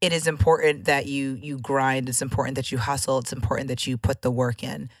it is important that you grind. It's important that you hustle. It's important that you put the work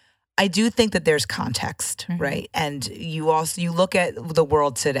in. I do think that there's context, right? And you look at the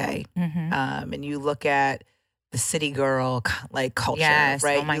world today, and you look at the city girl like culture, Yes.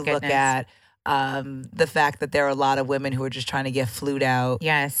 right? Oh my you goodness. look at the fact that there are a lot of women who are just trying to get flued out,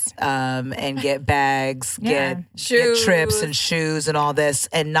 Yes. and get bags, Yeah. get Shoes. trips and shoes and all this,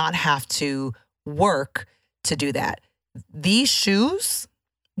 and not have to work to do that. These shoes,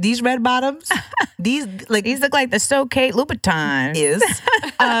 these red bottoms, these These look like the So Kate Louboutin.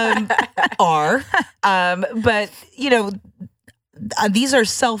 but these are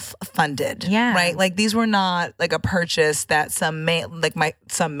self-funded, Yeah. right? Like, these were not like a purchase that some man,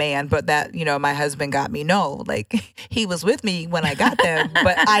 but that, my husband got me. No, like, he was with me when I got them,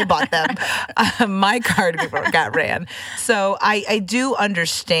 but I bought them. My card got ran. So I do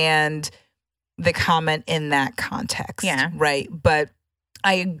understand the comment in that context. Yeah. Right. But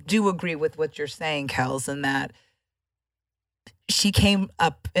I do agree with what you're saying, Kels, in that she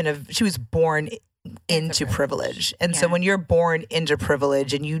was born into privilege. And so Yeah. when you're born into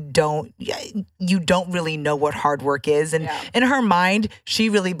privilege and you don't really know what hard work is, and in her mind, she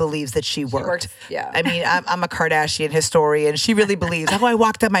really believes that she worked. Yeah. I mean, I'm a Kardashian historian. She really believes, I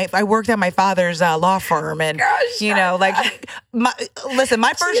worked at my father's law firm, and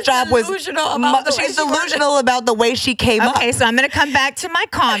my first job was delusional about the way she's she worked. delusional about the way she came up. Okay, so I'm going to come back to my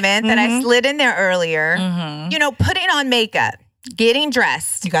comment that I slid in there earlier. Putting on makeup, getting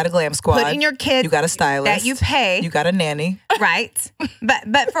dressed, You got a glam squad. putting your kids You got a stylist that you pay, You got a nanny. right?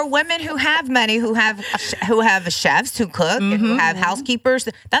 But for women who have money, who have chefs who cook, and who have housekeepers,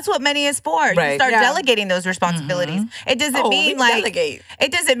 that's what money is for. You Right. start Yeah. delegating those responsibilities. It doesn't mean delegate.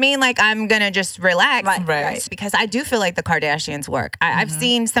 it doesn't mean like I'm gonna just relax, Right. Because I do feel like the Kardashians work. I've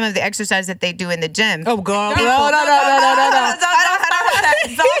seen some of the exercise that they do in the gym. Oh, girl. People- No.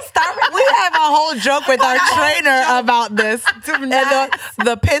 Don't start with We have a whole joke with our trainer about this. And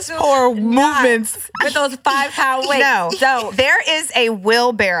the piss poor movements. with those 5-pound weights. No, there is a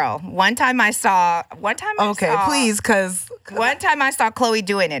wheelbarrow. One time I saw Please, because One time I saw Chloe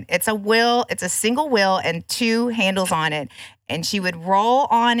doing it. It's a single wheel and 2 handles on it. And she would roll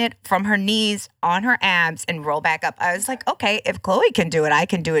on it from her knees on her abs and roll back up. I was like, okay, if Chloe can do it, I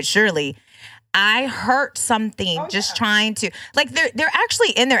can do it surely. I hurt something just trying to, like, they're actually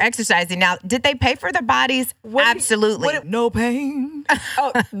in there exercising. Now, did they pay for their bodies? Absolutely. no pain,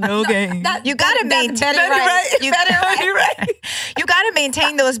 no gain. You gotta maintain. You gotta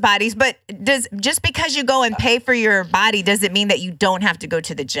maintain those bodies, but just because you go and pay for your body doesn't mean that you don't have to go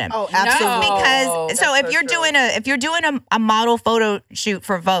to the gym. Oh, absolutely. Because if you're doing a model photo shoot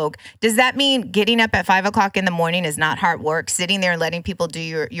for Vogue, does that mean getting up at 5:00 in the morning is not hard work? Sitting there and letting people do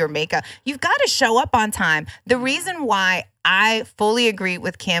your makeup, you've got to show up on time. The reason why I fully agree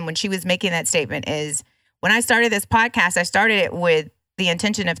with Kim when she was making that statement is when I started this podcast, I started it with the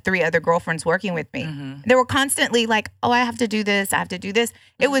intention of 3 other girlfriends working with me. They were constantly like, oh, I have to do this. I have to do this.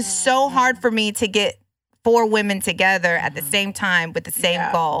 It was so hard for me to get 4 women together at the same time with the same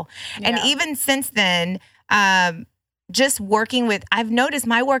goal. And even since then, just working with, I've noticed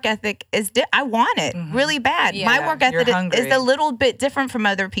my work ethic is, I want it really bad. Yeah. My work You're ethic hungry. is a little bit different from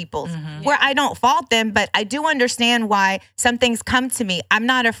other people's, where I don't fault them, but I do understand why some things come to me. I'm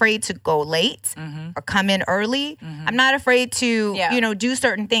not afraid to go late or come in early. I'm not afraid to, do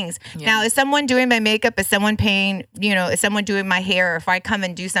certain things. Now, is someone doing my makeup? Is someone paying, is someone doing my hair? Or if I come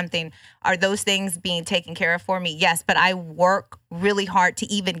and do something, are those things being taken care of for me? Yes, but I work really hard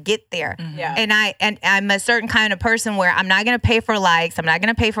to even get there. Yeah. And I'm a certain kind of person where I'm not going to pay for likes. I'm not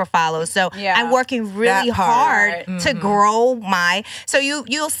going to pay for follows. So I'm working really That part. hard to grow my. So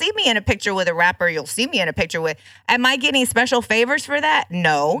you'll see me in a picture with a rapper. You'll see me in a picture with. Am I getting special favors for that?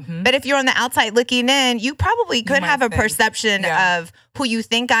 No. But if you're on the outside looking in, you probably could have a think. perception of who you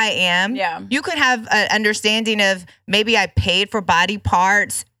think I am. Yeah. You could have an understanding of maybe I paid for body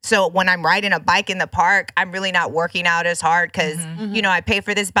parts. So when I'm riding a bike in the park, I'm really not working out as hard because, I pay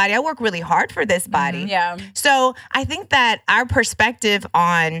for this body. I work really hard for this body. Yeah. So I think that our perspective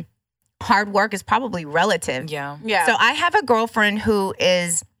on hard work is probably relative. Yeah. Yeah. So I have a girlfriend who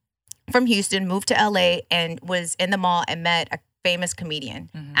is from Houston, moved to LA, and was in the mall and met a famous comedian,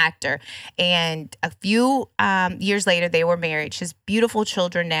 actor. And a few years later, they were married. She has beautiful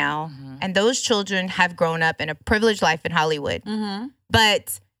children now. And those children have grown up in a privileged life in Hollywood.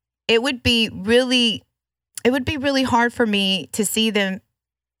 But it would be really hard for me to see them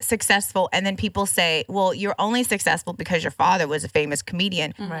successful and then people say, well, you're only successful because your father was a famous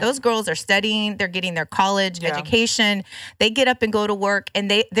comedian. Those girls are studying, they're getting their college education, they get up and go to work,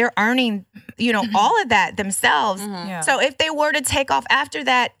 and they're earning, all of that themselves. So if they were to take off after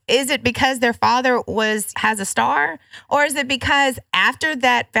that, is it because their father has a star, or is it because after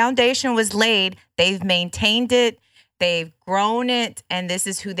that foundation was laid, they've maintained it, they've grown it, and this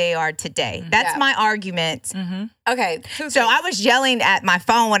is who they are today? That's my argument. Okay. So I was yelling at my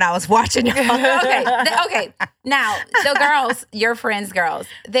phone when I was watching it. Okay. Now, the girls, your friends' girls,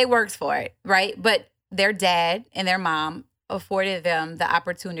 they worked for it, right? But their dad and their mom afforded them the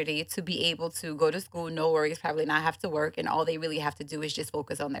opportunity to be able to go to school, no worries, probably not have to work, and all they really have to do is just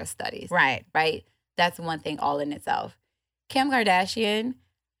focus on their studies. Right. Right? That's one thing all in itself. Kim Kardashian,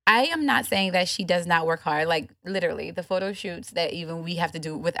 I am not saying that she does not work hard. Like, literally, the photo shoots that even we have to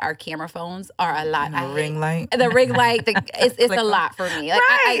do with our camera phones are a lot. The ring light. The ring light, it's a lot for me. Like,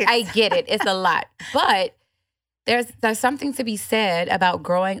 Right. I get it. It's a lot. But there's something to be said about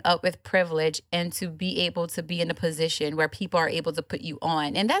growing up with privilege and to be able to be in a position where people are able to put you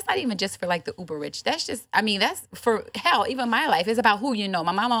on. And that's not even just for like the uber rich. That's just, that's for hell, even my life. It's about who you know.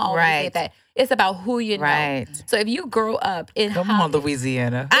 My mama always said that. It's about who you know. Right. So if you grow up in Come on,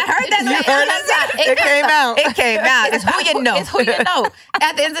 Louisiana. I heard that. It came out. It came out. It's who you know. It's who you know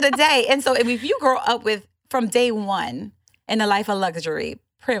at the end of the day. And so if you grow up with, from day one, in a life of luxury,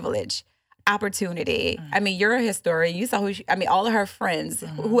 privilege, opportunity. You're a historian. You saw all of her friends,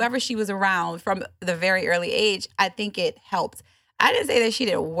 whoever she was around from the very early age, I think it helped. I didn't say that she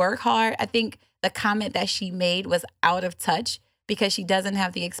didn't work hard. I think the comment that she made was out of touch because she doesn't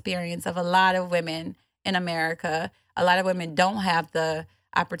have the experience of a lot of women in America. A lot of women don't have the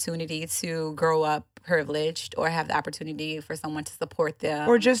opportunity to grow up privileged or have the opportunity for someone to support them.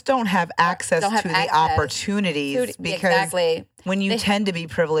 Or just don't have access to the opportunities because when you tend to be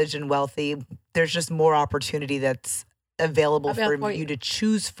privileged and wealthy, there's just more opportunity that's available for you to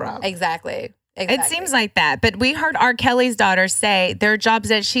choose from. Exactly. It seems like that. But we heard R. Kelly's daughter say there are jobs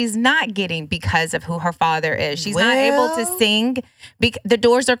that she's not getting because of who her father is. She's not able to sing. The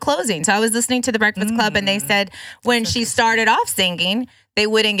doors are closing. So I was listening to The Breakfast Club and they said when she started off singing, they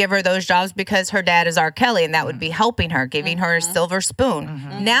wouldn't give her those jobs because her dad is R. Kelly and that would be helping her, giving her a silver spoon.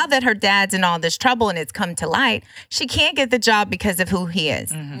 Now that her dad's in all this trouble and it's come to light, she can't get the job because of who he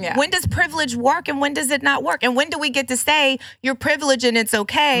is. Yeah. When does privilege work and when does it not work? And when do we get to say you're privileged and it's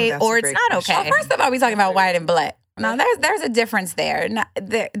okay or it's not okay? Well, first of all, we're talking about white and black. No, there's a difference there. No,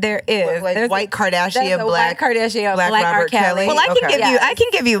 there is. Like there's white Kardashian, black Kardashian, black R. Robert Kelly. Well, I can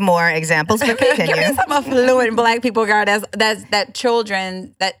give you more examples, but continue. Give me some affluent black people, girl. That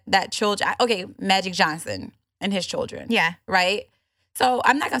children. Okay, Magic Johnson and his children. Yeah. Right. So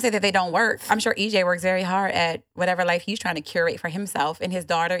I'm not gonna say that they don't work. I'm sure EJ works very hard at whatever life he's trying to curate for himself. And his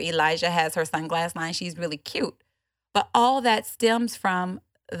daughter Elijah has her sunglass line. She's really cute. But all that stems from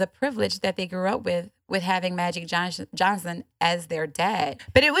the privilege that they grew up with having Magic Johnson as their dad.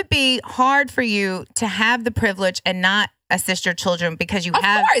 But it would be hard for you to have the privilege and not assist your children because you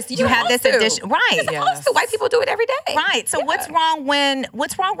have this addition. Right. You're supposed to. White people do it every day. Right. So what's wrong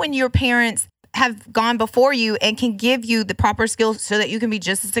when your parents have gone before you and can give you the proper skills so that you can be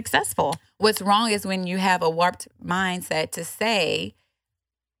just as successful? What's wrong is when you have a warped mindset to say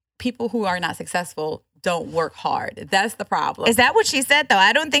people who are not successful don't work hard. That's the problem. Is that what she said, though?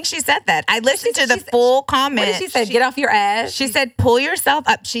 I don't think she said that. I listened to the full comment. What did she say? Get off your ass. She said, pull yourself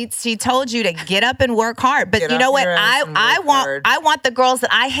up. She told you to get up and work hard. But Get you know off what? your ass and work hard. I want the girls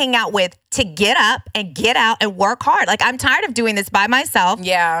that I hang out with to get up and get out and work hard. Like, I'm tired of doing this by myself.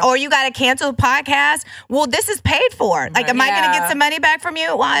 Yeah. Or you got to cancel the podcast. Well, this is paid for. Like, am I going to Yeah. get some money back from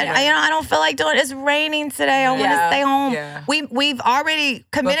you? Well, I don't feel like doing it. It's raining today. I want to Yeah. stay home. Yeah. We've already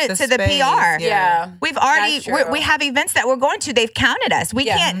committed Book to the space. PR. Yeah. We've already, That's true. we have events that we're going to. They've counted us. We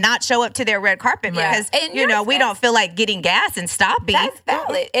Yeah. can't not show up to their red carpet Yeah. because, And you know, your we don't feel like getting gas and stopping. That's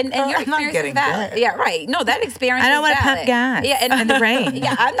valid. And your I'm not experience getting is valid. gas. Yeah, right. No, that experience I don't is wanna pump valid. gas Yeah, and in the rain.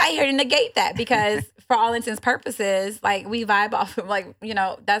 Yeah, I'm not here to negate that because for all intents and purposes, like we vibe off of like, you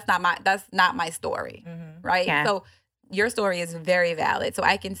know, that's not my story. Right? Yeah. So your story is very valid. So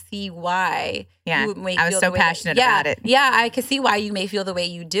I can see why Yeah. you may I was feel so the way passionate yeah, about it. Yeah, I can see why you may feel the way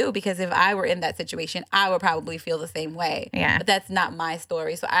you do because if I were in that situation, I would probably feel the same way. Yeah. But that's not my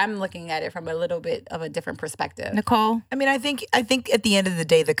story. So I'm looking at it from a little bit of a different perspective. Nicole? I mean, I think at the end of the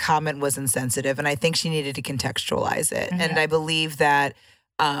day, the comment was insensitive, and I think she needed to contextualize it. And I believe that.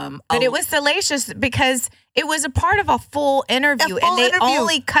 But it was salacious because it was a part of a full interview, full and they interview.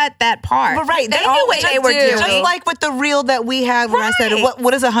 only cut that part. But right, they they knew what always they were do. doing. just like with the reel that we had where I said,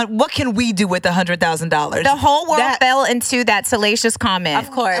 Right. what can we do with $100,000? The whole world That- fell into that salacious comment.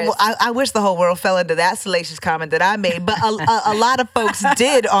 Of course. Well, I wish the whole world fell into that salacious comment that I made, but a lot of folks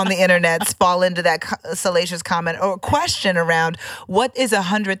did on the internet fall into that salacious comment or question around what is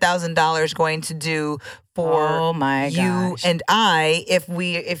 $100,000 going to do for Oh my you gosh. and I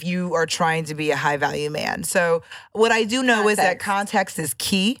if you are trying to be a high value man. So what I do know is that context is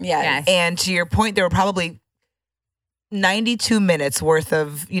key. Yes. And to your point, there were probably 92 minutes worth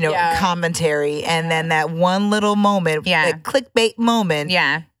of, Yeah. commentary. And then that one little moment, Yeah. that clickbait moment,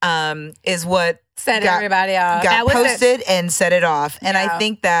 Yeah. is what Set got- everybody off. got That was posted and set it off. And I Yeah.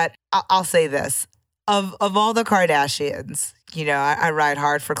 think that I'll say this. Of all the Kardashians, I ride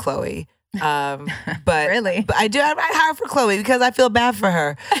hard for Khloe. But Really? but I ride hard for Khloe because I feel bad for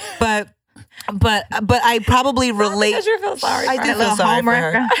her. But I probably relate. Because you feel sorry I for do her. feel little sorry for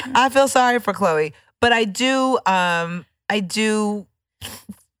homework. her. I feel sorry for Khloe, but I do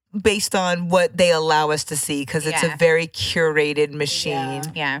based on what they allow us to see because it's Yeah. a very curated machine.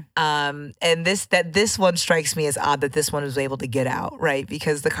 Yeah. And this one strikes me as odd that this one was able to get out, right?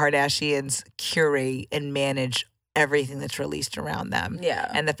 Because the Kardashians curate and manage everything that's released around them. Yeah.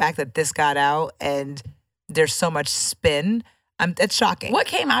 And the fact that this got out and there's so much spin, it's shocking. What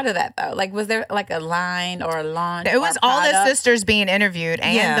came out of that though? Like, was there like a line or a launch? It was or a all the product? sisters being interviewed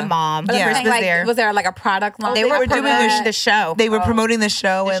and Yeah. the mom. But I'm Yeah. Chris saying, was like, there. Was there like a product launch? They were doing promoting the show. They were promoting the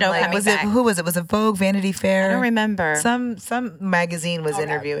show, The and show like, coming back. who was it? Was it Vogue, Vanity Fair? I don't remember. Some magazine was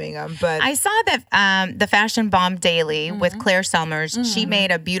interviewing them, but I saw that the Fashion Bomb Daily Mm-hmm. with Claire Summers. She made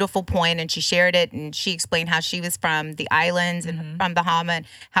a beautiful point and she shared it and she explained how she was from the islands Mm-hmm. and from Bahama and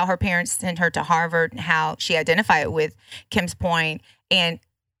how her parents sent her to Harvard and how she identified with Kim's point. And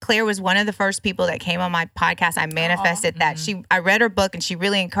Claire was one of the first people that came on my podcast. I manifested that. I read her book and she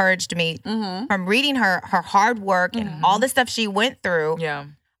really encouraged me from reading her hard work and all the stuff she went through. yeah.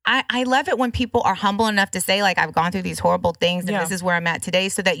 I love it when people are humble enough to say, like, I've gone through these horrible things and Yeah. this is where I'm at today,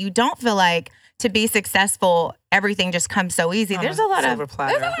 so that you don't feel like to be successful, everything just comes so easy. There's a lot silver of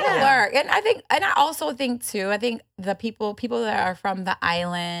platter. There's a lot of work, and I also think too. I think the people that are from the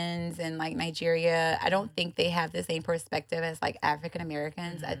islands and like Nigeria, I don't think they have the same perspective as like African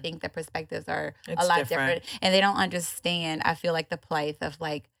Americans. I think the perspectives are It's a lot different. different, and they don't understand. I feel like the plight of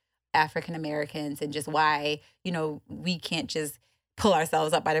like African Americans and just why we can't just pull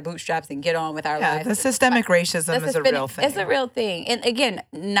ourselves up by the bootstraps and get on with our Yeah, lives. the systemic racism is a real thing. It's a real thing. And again,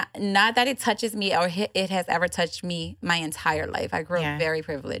 not that it touches me or it has ever touched me my entire life. I grew Yeah. up very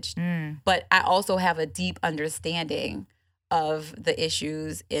privileged. But I also have a deep understanding of the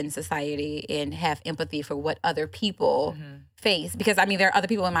issues in society and have empathy for what other people face. Because, I mean, there are other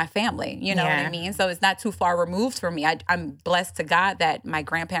people in my family, you know what Yeah. I mean? So it's not too far removed from me. I'm blessed to God that my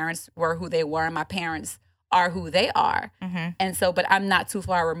grandparents were who they were and my parents are who they are. And so, but I'm not too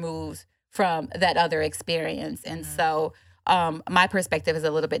far removed from that other experience. And so my perspective is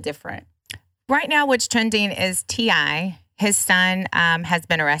a little bit different. right now, what's trending is T.I. His son has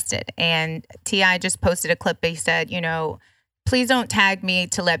been arrested, and T.I. just posted a clip. He said, please don't tag me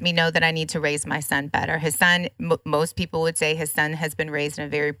to let me know that I need to raise my son better. His son, most people would say his son has been raised in a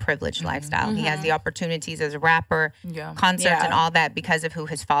very privileged lifestyle. He has the opportunities as a rapper, concerts, Yeah. and all that because of who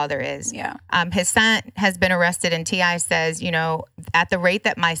his father is. Yeah. His son has been arrested, and T.I. says, at the rate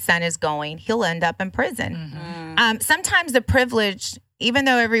that my son is going, he'll end up in prison. Sometimes the privilege, even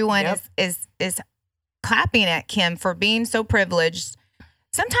though everyone is clapping at Kim for being so privileged.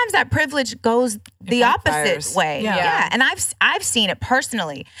 Sometimes that privilege goes the opposite way. Yeah. And I've seen it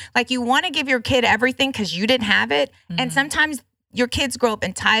personally. Like, you want to give your kid everything because you didn't have it. And sometimes your kids grow up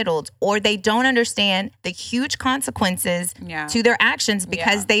entitled, or they don't understand the huge consequences to their actions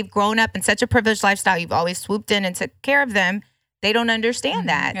because they've grown up in such a privileged lifestyle. You've always swooped in and took care of them. They don't understand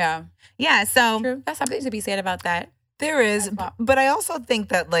that. Yeah. So True. That's something to be said about that. There is. But I also think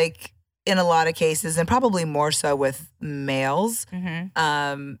that, like, in a lot of cases, and probably more so with males,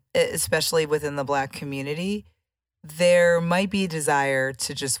 especially within the Black community, there might be a desire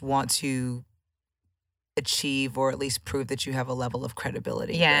to just want to achieve or at least prove that you have a level of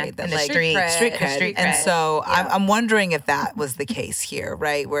credibility. Right? That, in the like, street cred. And so I'm wondering if that was the case here,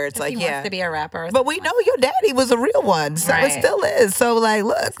 right? Where it's like, he wants to be a rapper. But we know your daddy was a real one, so it still is. So, like,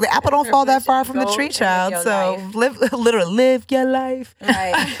 look, the apple don't fall that far from the tree, child. So literally live your life.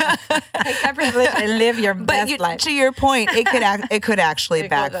 Right. Take that privilege and live your best life. To your point, it could actually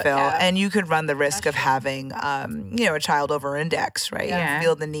backfill, and you could run the risk of having, a child over index, right? Yeah. You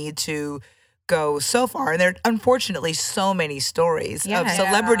feel the need to go so far, and there are unfortunately so many stories of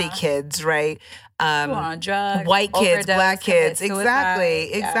celebrity kids, right? On drugs, white kids, overdose, Black kids, commit suicide.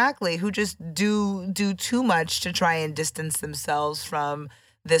 exactly, who just do too much to try and distance themselves from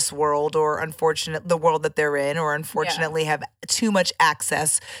this world, or the world that they're in, or unfortunately have too much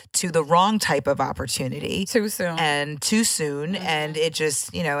access to the wrong type of opportunity too soon, and it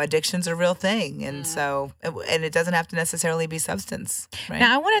just, addiction's a real thing, and so, and it doesn't have to necessarily be substance. Right?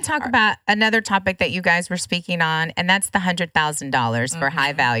 Now I want to talk about another topic that you guys were speaking on, and that's the $100,000 for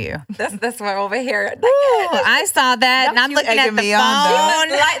high value. That's what over here. Ooh, I saw that, and I'm looking at the phone.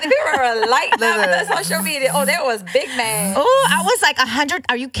 People were lighting up on social media. Oh, there was big man. Oh, I was like 100.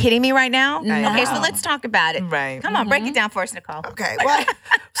 Are you kidding me right now? No. Okay, so let's talk about it. Right. Come on, break it down for us, Nicole. Okay. Well,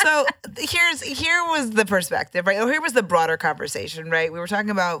 so here was the perspective, right? Or here was the broader conversation, right? We were talking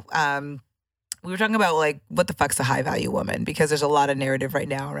about like, what the fuck's a high value woman? Because there's a lot of narrative right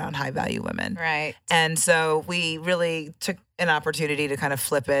now around high value women. Right. And so we really took an opportunity to kind of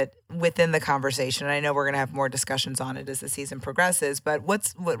flip it within the conversation. And I know we're going to have more discussions on it as the season progresses, but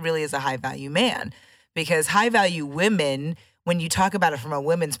what really is a high value man? Because high value women, when you talk about it from a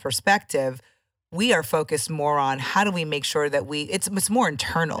women's perspective, we are focused more on how do we make sure that it's more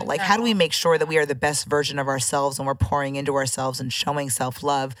internal. Like, how do we make sure that we are the best version of ourselves and we're pouring into ourselves and showing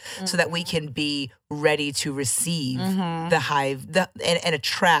self-love so that we can be ready to receive and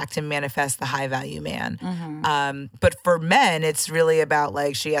attract and manifest the high value man. But for men, it's really about,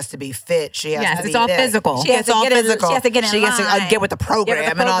 like, she has to be fit. She has to be it's all physical. She has to get get with the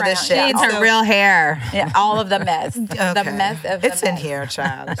program and all this shit. She needs her real hair. Yeah, all of the mess. Okay. The mess of it's the in mess. here,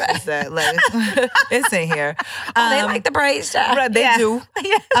 child. She said, like, it's in here. They like the braids, child. Right, they do.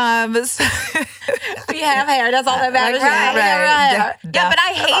 We have hair. That's all that matters. Right. Yeah, but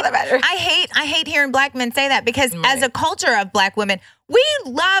I hate hearing Black men say that, because as a culture of Black women, we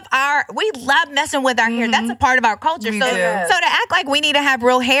love messing with our hair. That's a part of our culture. So to act like we need to have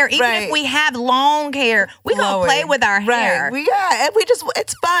real hair, even if we have long hair, we gonna play with our hair. And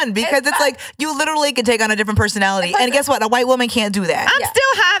it's fun because it's like you literally can take on a different personality. And guess what? A white woman can't do that. I'm still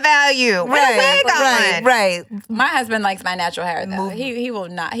high value. Right. My husband likes my natural hair though. He will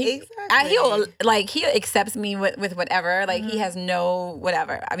not. He accepts me with whatever. Like, he has no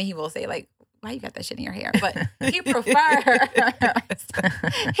whatever. I mean, he will say, like, why you got that shit in your hair? But he prefers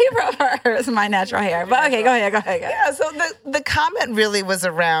my natural hair. But okay, go ahead. Yeah, so the comment really was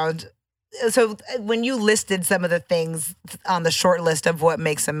around, so when you listed some of the things on the short list of what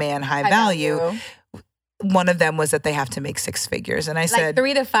makes a man high value, one of them was that they have to make six figures. And I said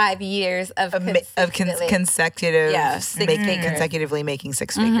 3 to 5 years of consecutively making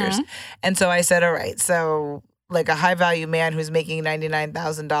six figures. And so I said, all right, so, like, a high value man who's making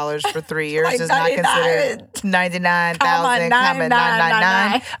 $99,000 for 3 years like is not considered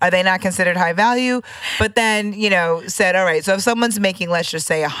 99,999. Are they not considered high value? But then, said, all right, so if someone's making, let's just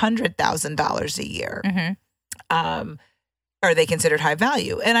say, $100,000 a year, are they considered high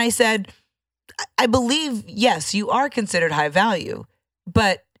value? And I said, I believe, yes, you are considered high value,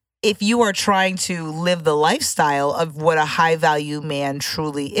 but if you are trying to live the lifestyle of what a high value man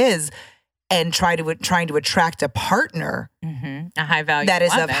truly is, and trying to attract a partner, a high value that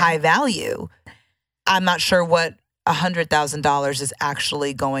is woman. of high value, I'm not sure what $100,000 is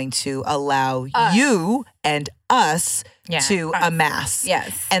actually going to allow you and us to amass.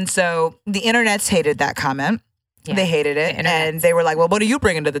 Yes. And so the internet's hated that comment. Yeah. They hated it. And they were like, well, what are you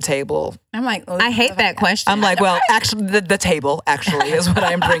bringing to the table? I'm like, I hate that question. I'm like, well, actually, the table actually is what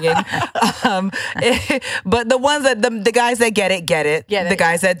I'm bringing. But the ones that the guys that get it, get it. Get it. The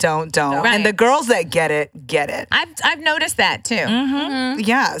guys that don't. Right. And the girls that get it. I've noticed that too.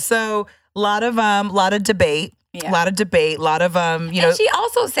 Yeah. So a lot of debate. Yeah. A lot of debate. A lot of you know. And she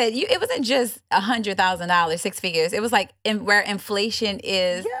also said it wasn't just $100,000, 6 figures. It was like where inflation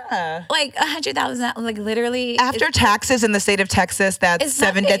is. Yeah. Like $100,000, like literally. After taxes in the state of Texas, that's It's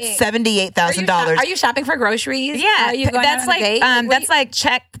nothing. that's $78,000. Are you shopping for groceries? Yeah, Are you going that's on a like date? that's what like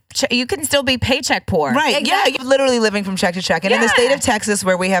check. You can still be paycheck poor. Right. Yeah, Exactly. you're literally living from check to check. And in the Yeah. state of Texas,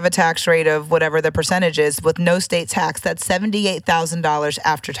 where we have a tax rate of whatever the percentage is with no state tax, that's $78,000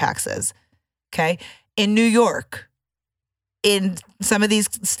 after taxes. Okay. In New York, in some of these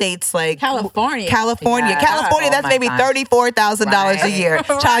states like California. California, Oh that's my maybe gosh. $34,000 a Right. year.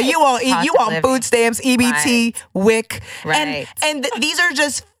 Child, you want Cost you of want living. food stamps, EBT, WIC, Right. and these are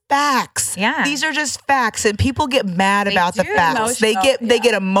just facts. Yeah. These are just facts, and people get mad They about the do. facts. They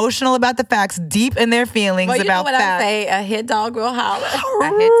get emotional about the facts, deep in their feelings Well, you know about what I facts. say? A hit dog will holler. A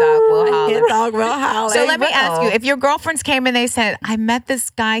hit dog will A holler. hit dog will holler. So let me will. ask you, if your girlfriends came and they said, I met this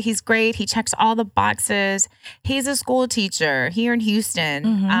guy, he's great, he checks all the boxes, he's a school teacher here in Houston,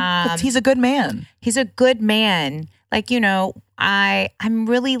 He's a good man. he's a good man, like, you know, I'm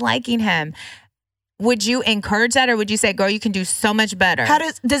really liking him. Would you encourage that, or would you say, girl, you can do so much better? How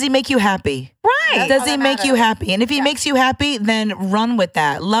does he make you happy? Right. Does he make you happy? And if he makes you happy, then run with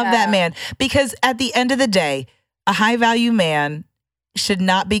that. Love that man. Because at the end of the day, a high value man should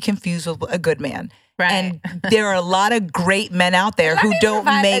not be confused with a good man. Right. And there are a lot of great men out there who don't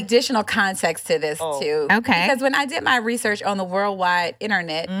provide make. additional context to this too. Okay. Because when I did my research on the worldwide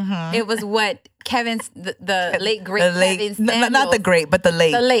internet, it was what the late great The late, Kevin Samuels. not the great, but the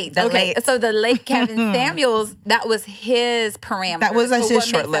late. The late. late. So the late Kevin Samuels, that was his parameter. That was for his what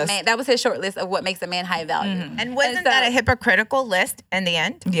short makes a list. man- that was his short list of what makes a man high value. And wasn't so- that a hypocritical list in the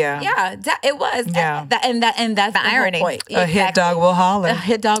end? Yeah. Yeah, it was. Yeah. And that's the whole irony. point. A hit Exactly. dog will holler. A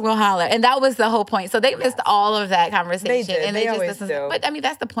hit dog will holler, and that was the whole point. So they missed all of that conversation, They did. and They just always listened. do. But I mean,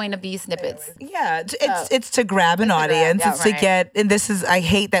 that's the point of these snippets. Yeah, it's to grab an audience. yeah, It's to right. get, and this is, I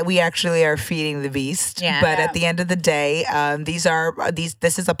hate that we actually are feeding the beast. Yeah. But Yeah. at the end of the day,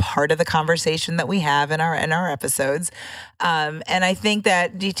 this is a part of the conversation that we have in our episodes. And I think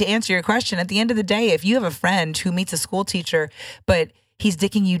that to answer your question, at the end of the day, if you have a friend who meets a school teacher, but he's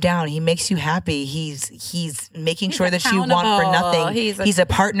dicking you down, he makes you happy, he's making sure that you want for accountable. nothing. He's He's a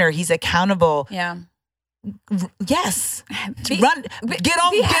partner. He's accountable. Yeah. Yes. Be- Get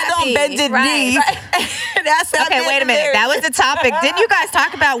on happy. bended Right, knee. right. That's that Okay, wait a minute. there. That was the topic. Didn't you guys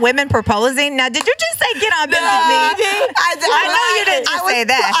talk about women proposing? Now, did you just say get on bended knee? I know you didn't just say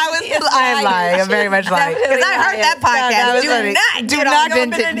that. I'm lying. I'm very much lying. Because I heard that podcast. Do not get on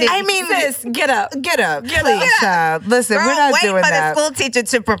bended knee. I mean, Sis, get up. Get up, please, child. Listen, Girl, we're not wait doing for that. the school teacher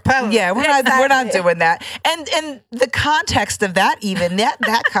to propose. Yeah, we're not doing that. And the context of that, even that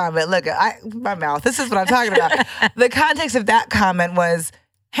comment. Look, my mouth. This is what I'm talking about. The context of that comment was,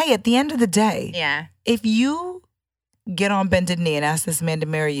 hey, at the end of the day, Yeah. if you get on bended knee and ask this man to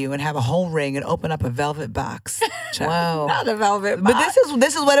marry you and have a whole ring and open up a velvet box, child. Whoa. Not the velvet But box.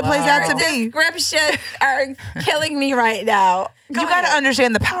 this is what it plays out to be. Descriptions are killing me right now. You got to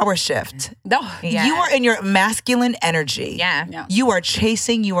understand the power shift. No. Yeah. You are in your masculine energy. Yeah. Yeah. You are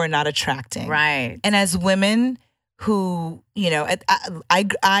chasing, you are not attracting. Right. And as women who, you know,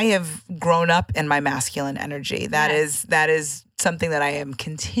 I have grown up in my masculine energy. That is something that I am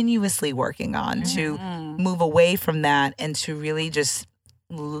continuously working on to move away from that and to really just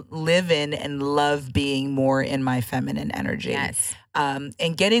live in and love being more in my feminine energy. Yes. And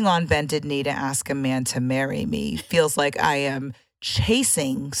getting on bended knee to ask a man to marry me feels like I am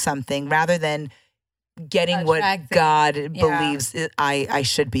chasing something rather than getting what Attracting. God Yeah. believes I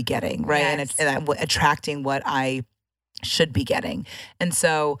should be getting, right? Yes. And attracting what I should be getting. And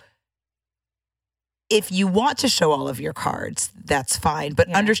so if you want to show all of your cards, that's fine. But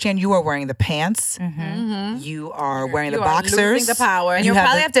Yeah. understand you are wearing the pants. Mm-hmm. You are wearing You the are boxers. losing the power. And You you'll have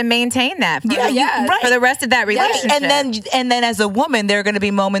probably the- have to maintain that for, Yeah, right. for the rest of that Right. relationship. And then as a woman, there are going to be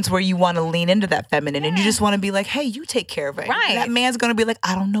moments where you want to lean into that feminine and you just want to be like, hey, you take care of it. Right. That man's going to be like,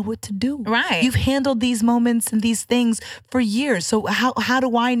 I don't know what to do. Right. You've handled these moments and these things for years. So how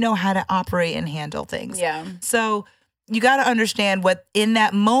do I know how to operate and handle things? Yeah. So you got to understand what in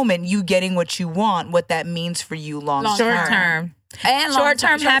that moment, you getting what you want, what that means for you long short term. And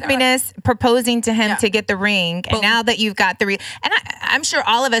Short-term happiness, proposing to him Yeah. to get the ring, and now that you've got the ring, and I'm sure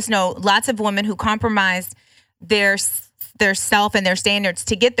all of us know lots of women who compromised their their self and their standards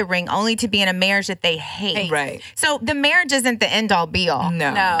to get the ring, only to be in a marriage that they hate. Right. So the marriage isn't the end all be all.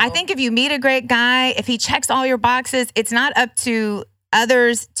 No. I think if you meet a great guy, if he checks all your boxes, it's not up to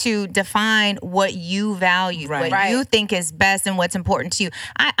others to define what you value, what you think is best and what's important to you.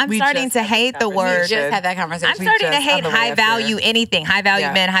 I'm starting to hate the word. We just had that conversation. I'm starting to hate high value anything, high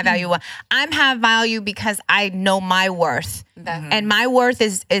value men, high value women. I'm high value because I know my worth. And my worth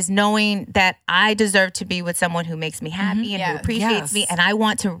is knowing that I deserve to be with someone who makes me happy and who appreciates me, and I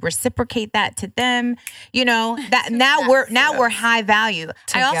want to reciprocate that to them. You know, that now we're high value.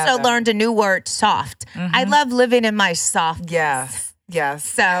 I also learned a new word, soft. I love living in my soft. Yes.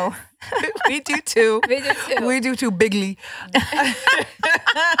 So we do too. We do too, bigly.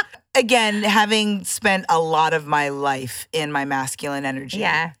 Again, having spent a lot of my life in my masculine energy.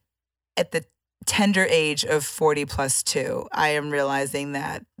 Yeah. At the tender age of 40+2, I am realizing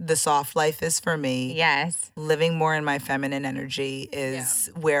that the soft life is for me. Yes. Living more in my feminine energy is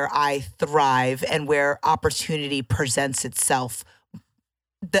where I thrive and where opportunity presents itself.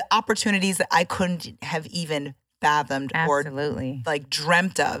 The opportunities that I couldn't have even fathomed or like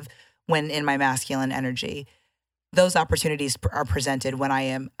dreamt of when in my masculine energy. Those opportunities are presented when I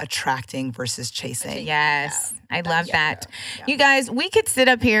am attracting versus chasing. Yes. I love that. You guys, we could sit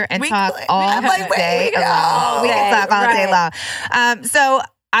up here and talk all day long. We could talk all day long. So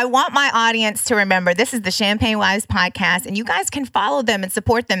I want my audience to remember this is the Champagne Wives podcast, and you guys can follow them and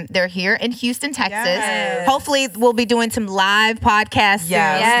support them. They're here in Houston, Texas. Yes. Hopefully, we'll be doing some live podcasts soon.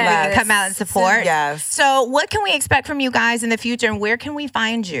 We can come out and support. Yes. So what can we expect from you guys in the future, and where can we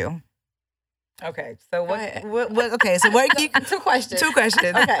find you? Okay, so two questions.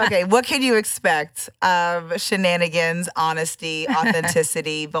 Okay, what can you expect of shenanigans, honesty,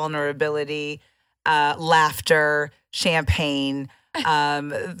 authenticity, vulnerability, laughter, champagne?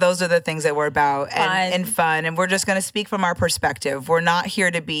 Those are the things that we're about, and fun. And we're just going to speak from our perspective. We're not here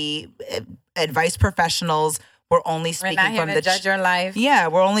to be advice professionals. We're only speaking from the judge your life. Yeah,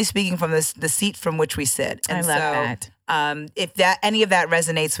 we're only speaking from the seat from which we sit. And I love that. If any of that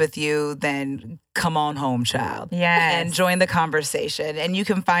resonates with you, then come on home, child. Yes. And join the conversation. And you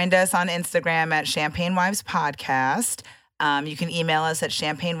can find us on Instagram at Champagne Wives Podcast. You can email us at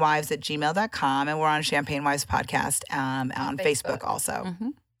champagnewives@gmail.com, and we're on Champagne Wives Podcast on Facebook also.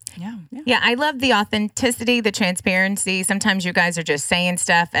 Yeah, I love the authenticity, the transparency. Sometimes you guys are just saying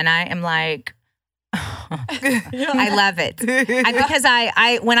stuff, and I am like, I love it. Because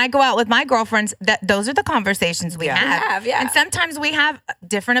I when I go out with my girlfriends, those are the conversations we have. And sometimes we have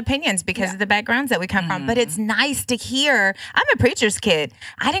different opinions because of the backgrounds that we come from. But it's nice to hear. I'm a preacher's kid.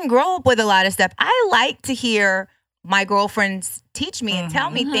 I didn't grow up with a lot of stuff. I like to hear my girlfriends teach me and tell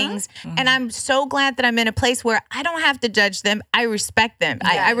me things. And I'm so glad that I'm in a place where I don't have to judge them. I respect them.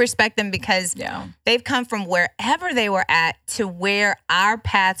 I respect them because they've come from wherever they were at to where our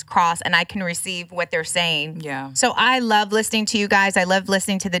paths cross, and I can receive what they're saying. Yeah. So I love listening to you guys. I love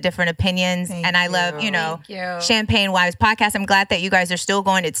listening to the different opinions. I love, Champagne Wives podcast. I'm glad that you guys are still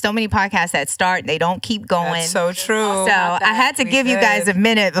going. It's so many podcasts that start. They don't keep going. That's so true. So I had to give you guys a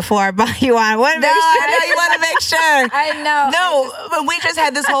minute before I brought you on. I want to make sure. I know you want to make sure. I know. No, but we just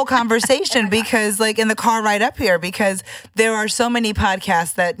had this whole conversation because, like, in the car right up here, because there are so many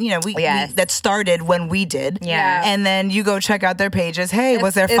podcasts that, we that started when we did. Yeah. And then you go check out their pages. Hey,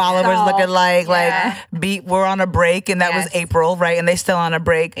 what's their followers looking like? Yeah. Like, we're on a break, and that was April, right? And they still on a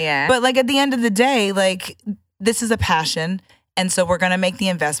break. Yeah. But, like, at the end of the day, like, this is a passion. And so we're going to make the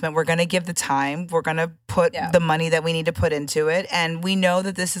investment. We're going to give the time. We're going to put the money that we need to put into it. And we know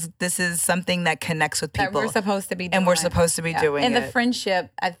that this is something that connects with people. That we're supposed to be doing. And we're supposed to be doing and it. And the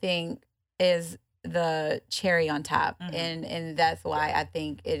friendship, I think, is the cherry on top. And that's why I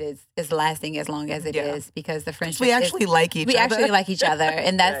think it is lasting as long as it is, because the friendship we actually like each other. We actually like each other.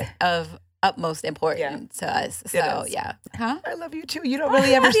 And that's of utmost importance to us. So, I love you too. You don't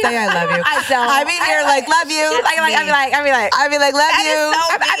really ever say I love you. I don't. I be here like, love you. I be like, love you.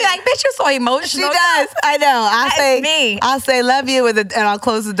 I be like, bitch, you're so emotional. She does. I know. I'll say love you and I'll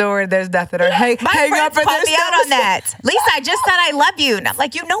close the door and there's nothing. Or hang up and there's me out on that. Lisa, I just said I love you. And I'm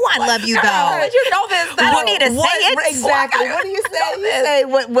like, I love you though. You know this. I don't need to say it. Exactly. What do you say? You say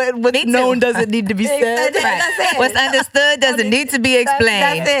what's known doesn't need to be said. That's it. What's understood doesn't need to be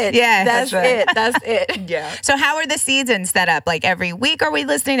explained. That's it. Yeah. That's it. Yeah. So how are the seasons set up? Like every week are we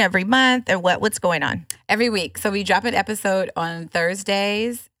listening? Every month? Or what's going on? Every week. So we drop an episode on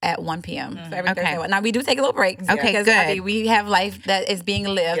Thursdays at 1 p.m. So every Thursday. Now we do take a little break. Okay, because good. we have life that is being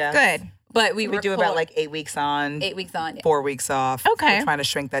lived. Yeah. Good. But we do about like 8 weeks on, 8 weeks on, 4 weeks off. Okay. We're trying to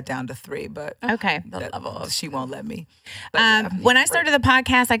shrink that down to 3, but Okay. the level of she won't let me. But, When I started the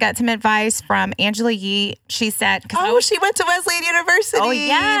podcast, I got some advice from Angela Yee. She said, she went to Wesleyan University. Oh,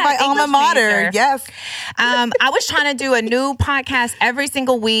 yeah, my alma English mater. major. Yes. I was trying to do a new podcast every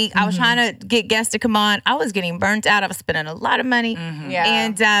single week. I was trying to get guests to come on. I was getting burnt out. I was spending a lot of money. Yeah.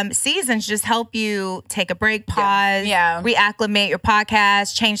 And seasons just help you take a break, pause, Yeah. reacclimate your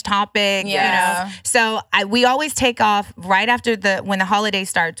podcast, change topic. Yeah. You know. So we always take off right after when the holiday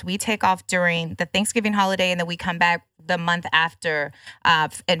starts. We take off during the Thanksgiving holiday, and then we come back the month after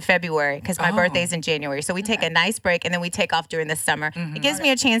in February, because my birthday's in January. So we take a nice break, and then we take off during the summer. It gives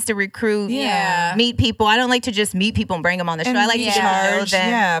me a chance to recruit, meet people. I don't like to just meet people and bring them on the show. I like to get to know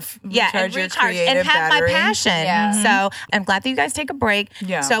them. Recharge your creative and have battery. my passion. Yeah. So I'm glad that you guys take a break.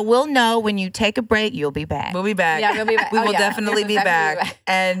 Yeah. So we'll know when you take a break, you'll be back. We'll be back. Yeah, we'll be back. We Oh, will yeah. definitely Yes, be definitely back.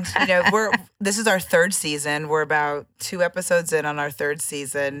 And this is our 3rd season. We're about 2 episodes in on our 3rd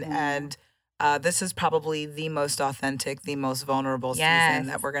season, and this is probably the most authentic, the most vulnerable season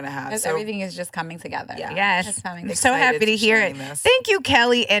that we're gonna have. Because everything is just coming together. Yeah. Yes. It's coming I'm together. so happy to Excited to hear it. sharing this. Thank you,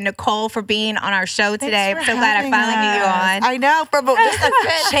 Kelly and Nicole, for being on our show today. I'm so glad I having finally knew you us. on. I know, from just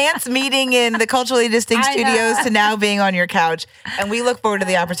a chance meeting in the Culturally Distinct I know. Studios to now being on your couch. And we look forward to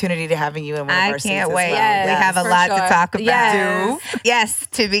the opportunity to having you in one of I our seats can't as wait. well. Yes, We have a for lot to sure. talk about. Yes. Yes,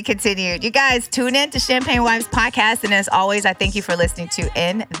 to be continued. You guys tune in to Champagne Wives Podcast. And as always, I thank you for listening to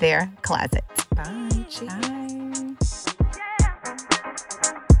In Their Closet. Bye. Cheers.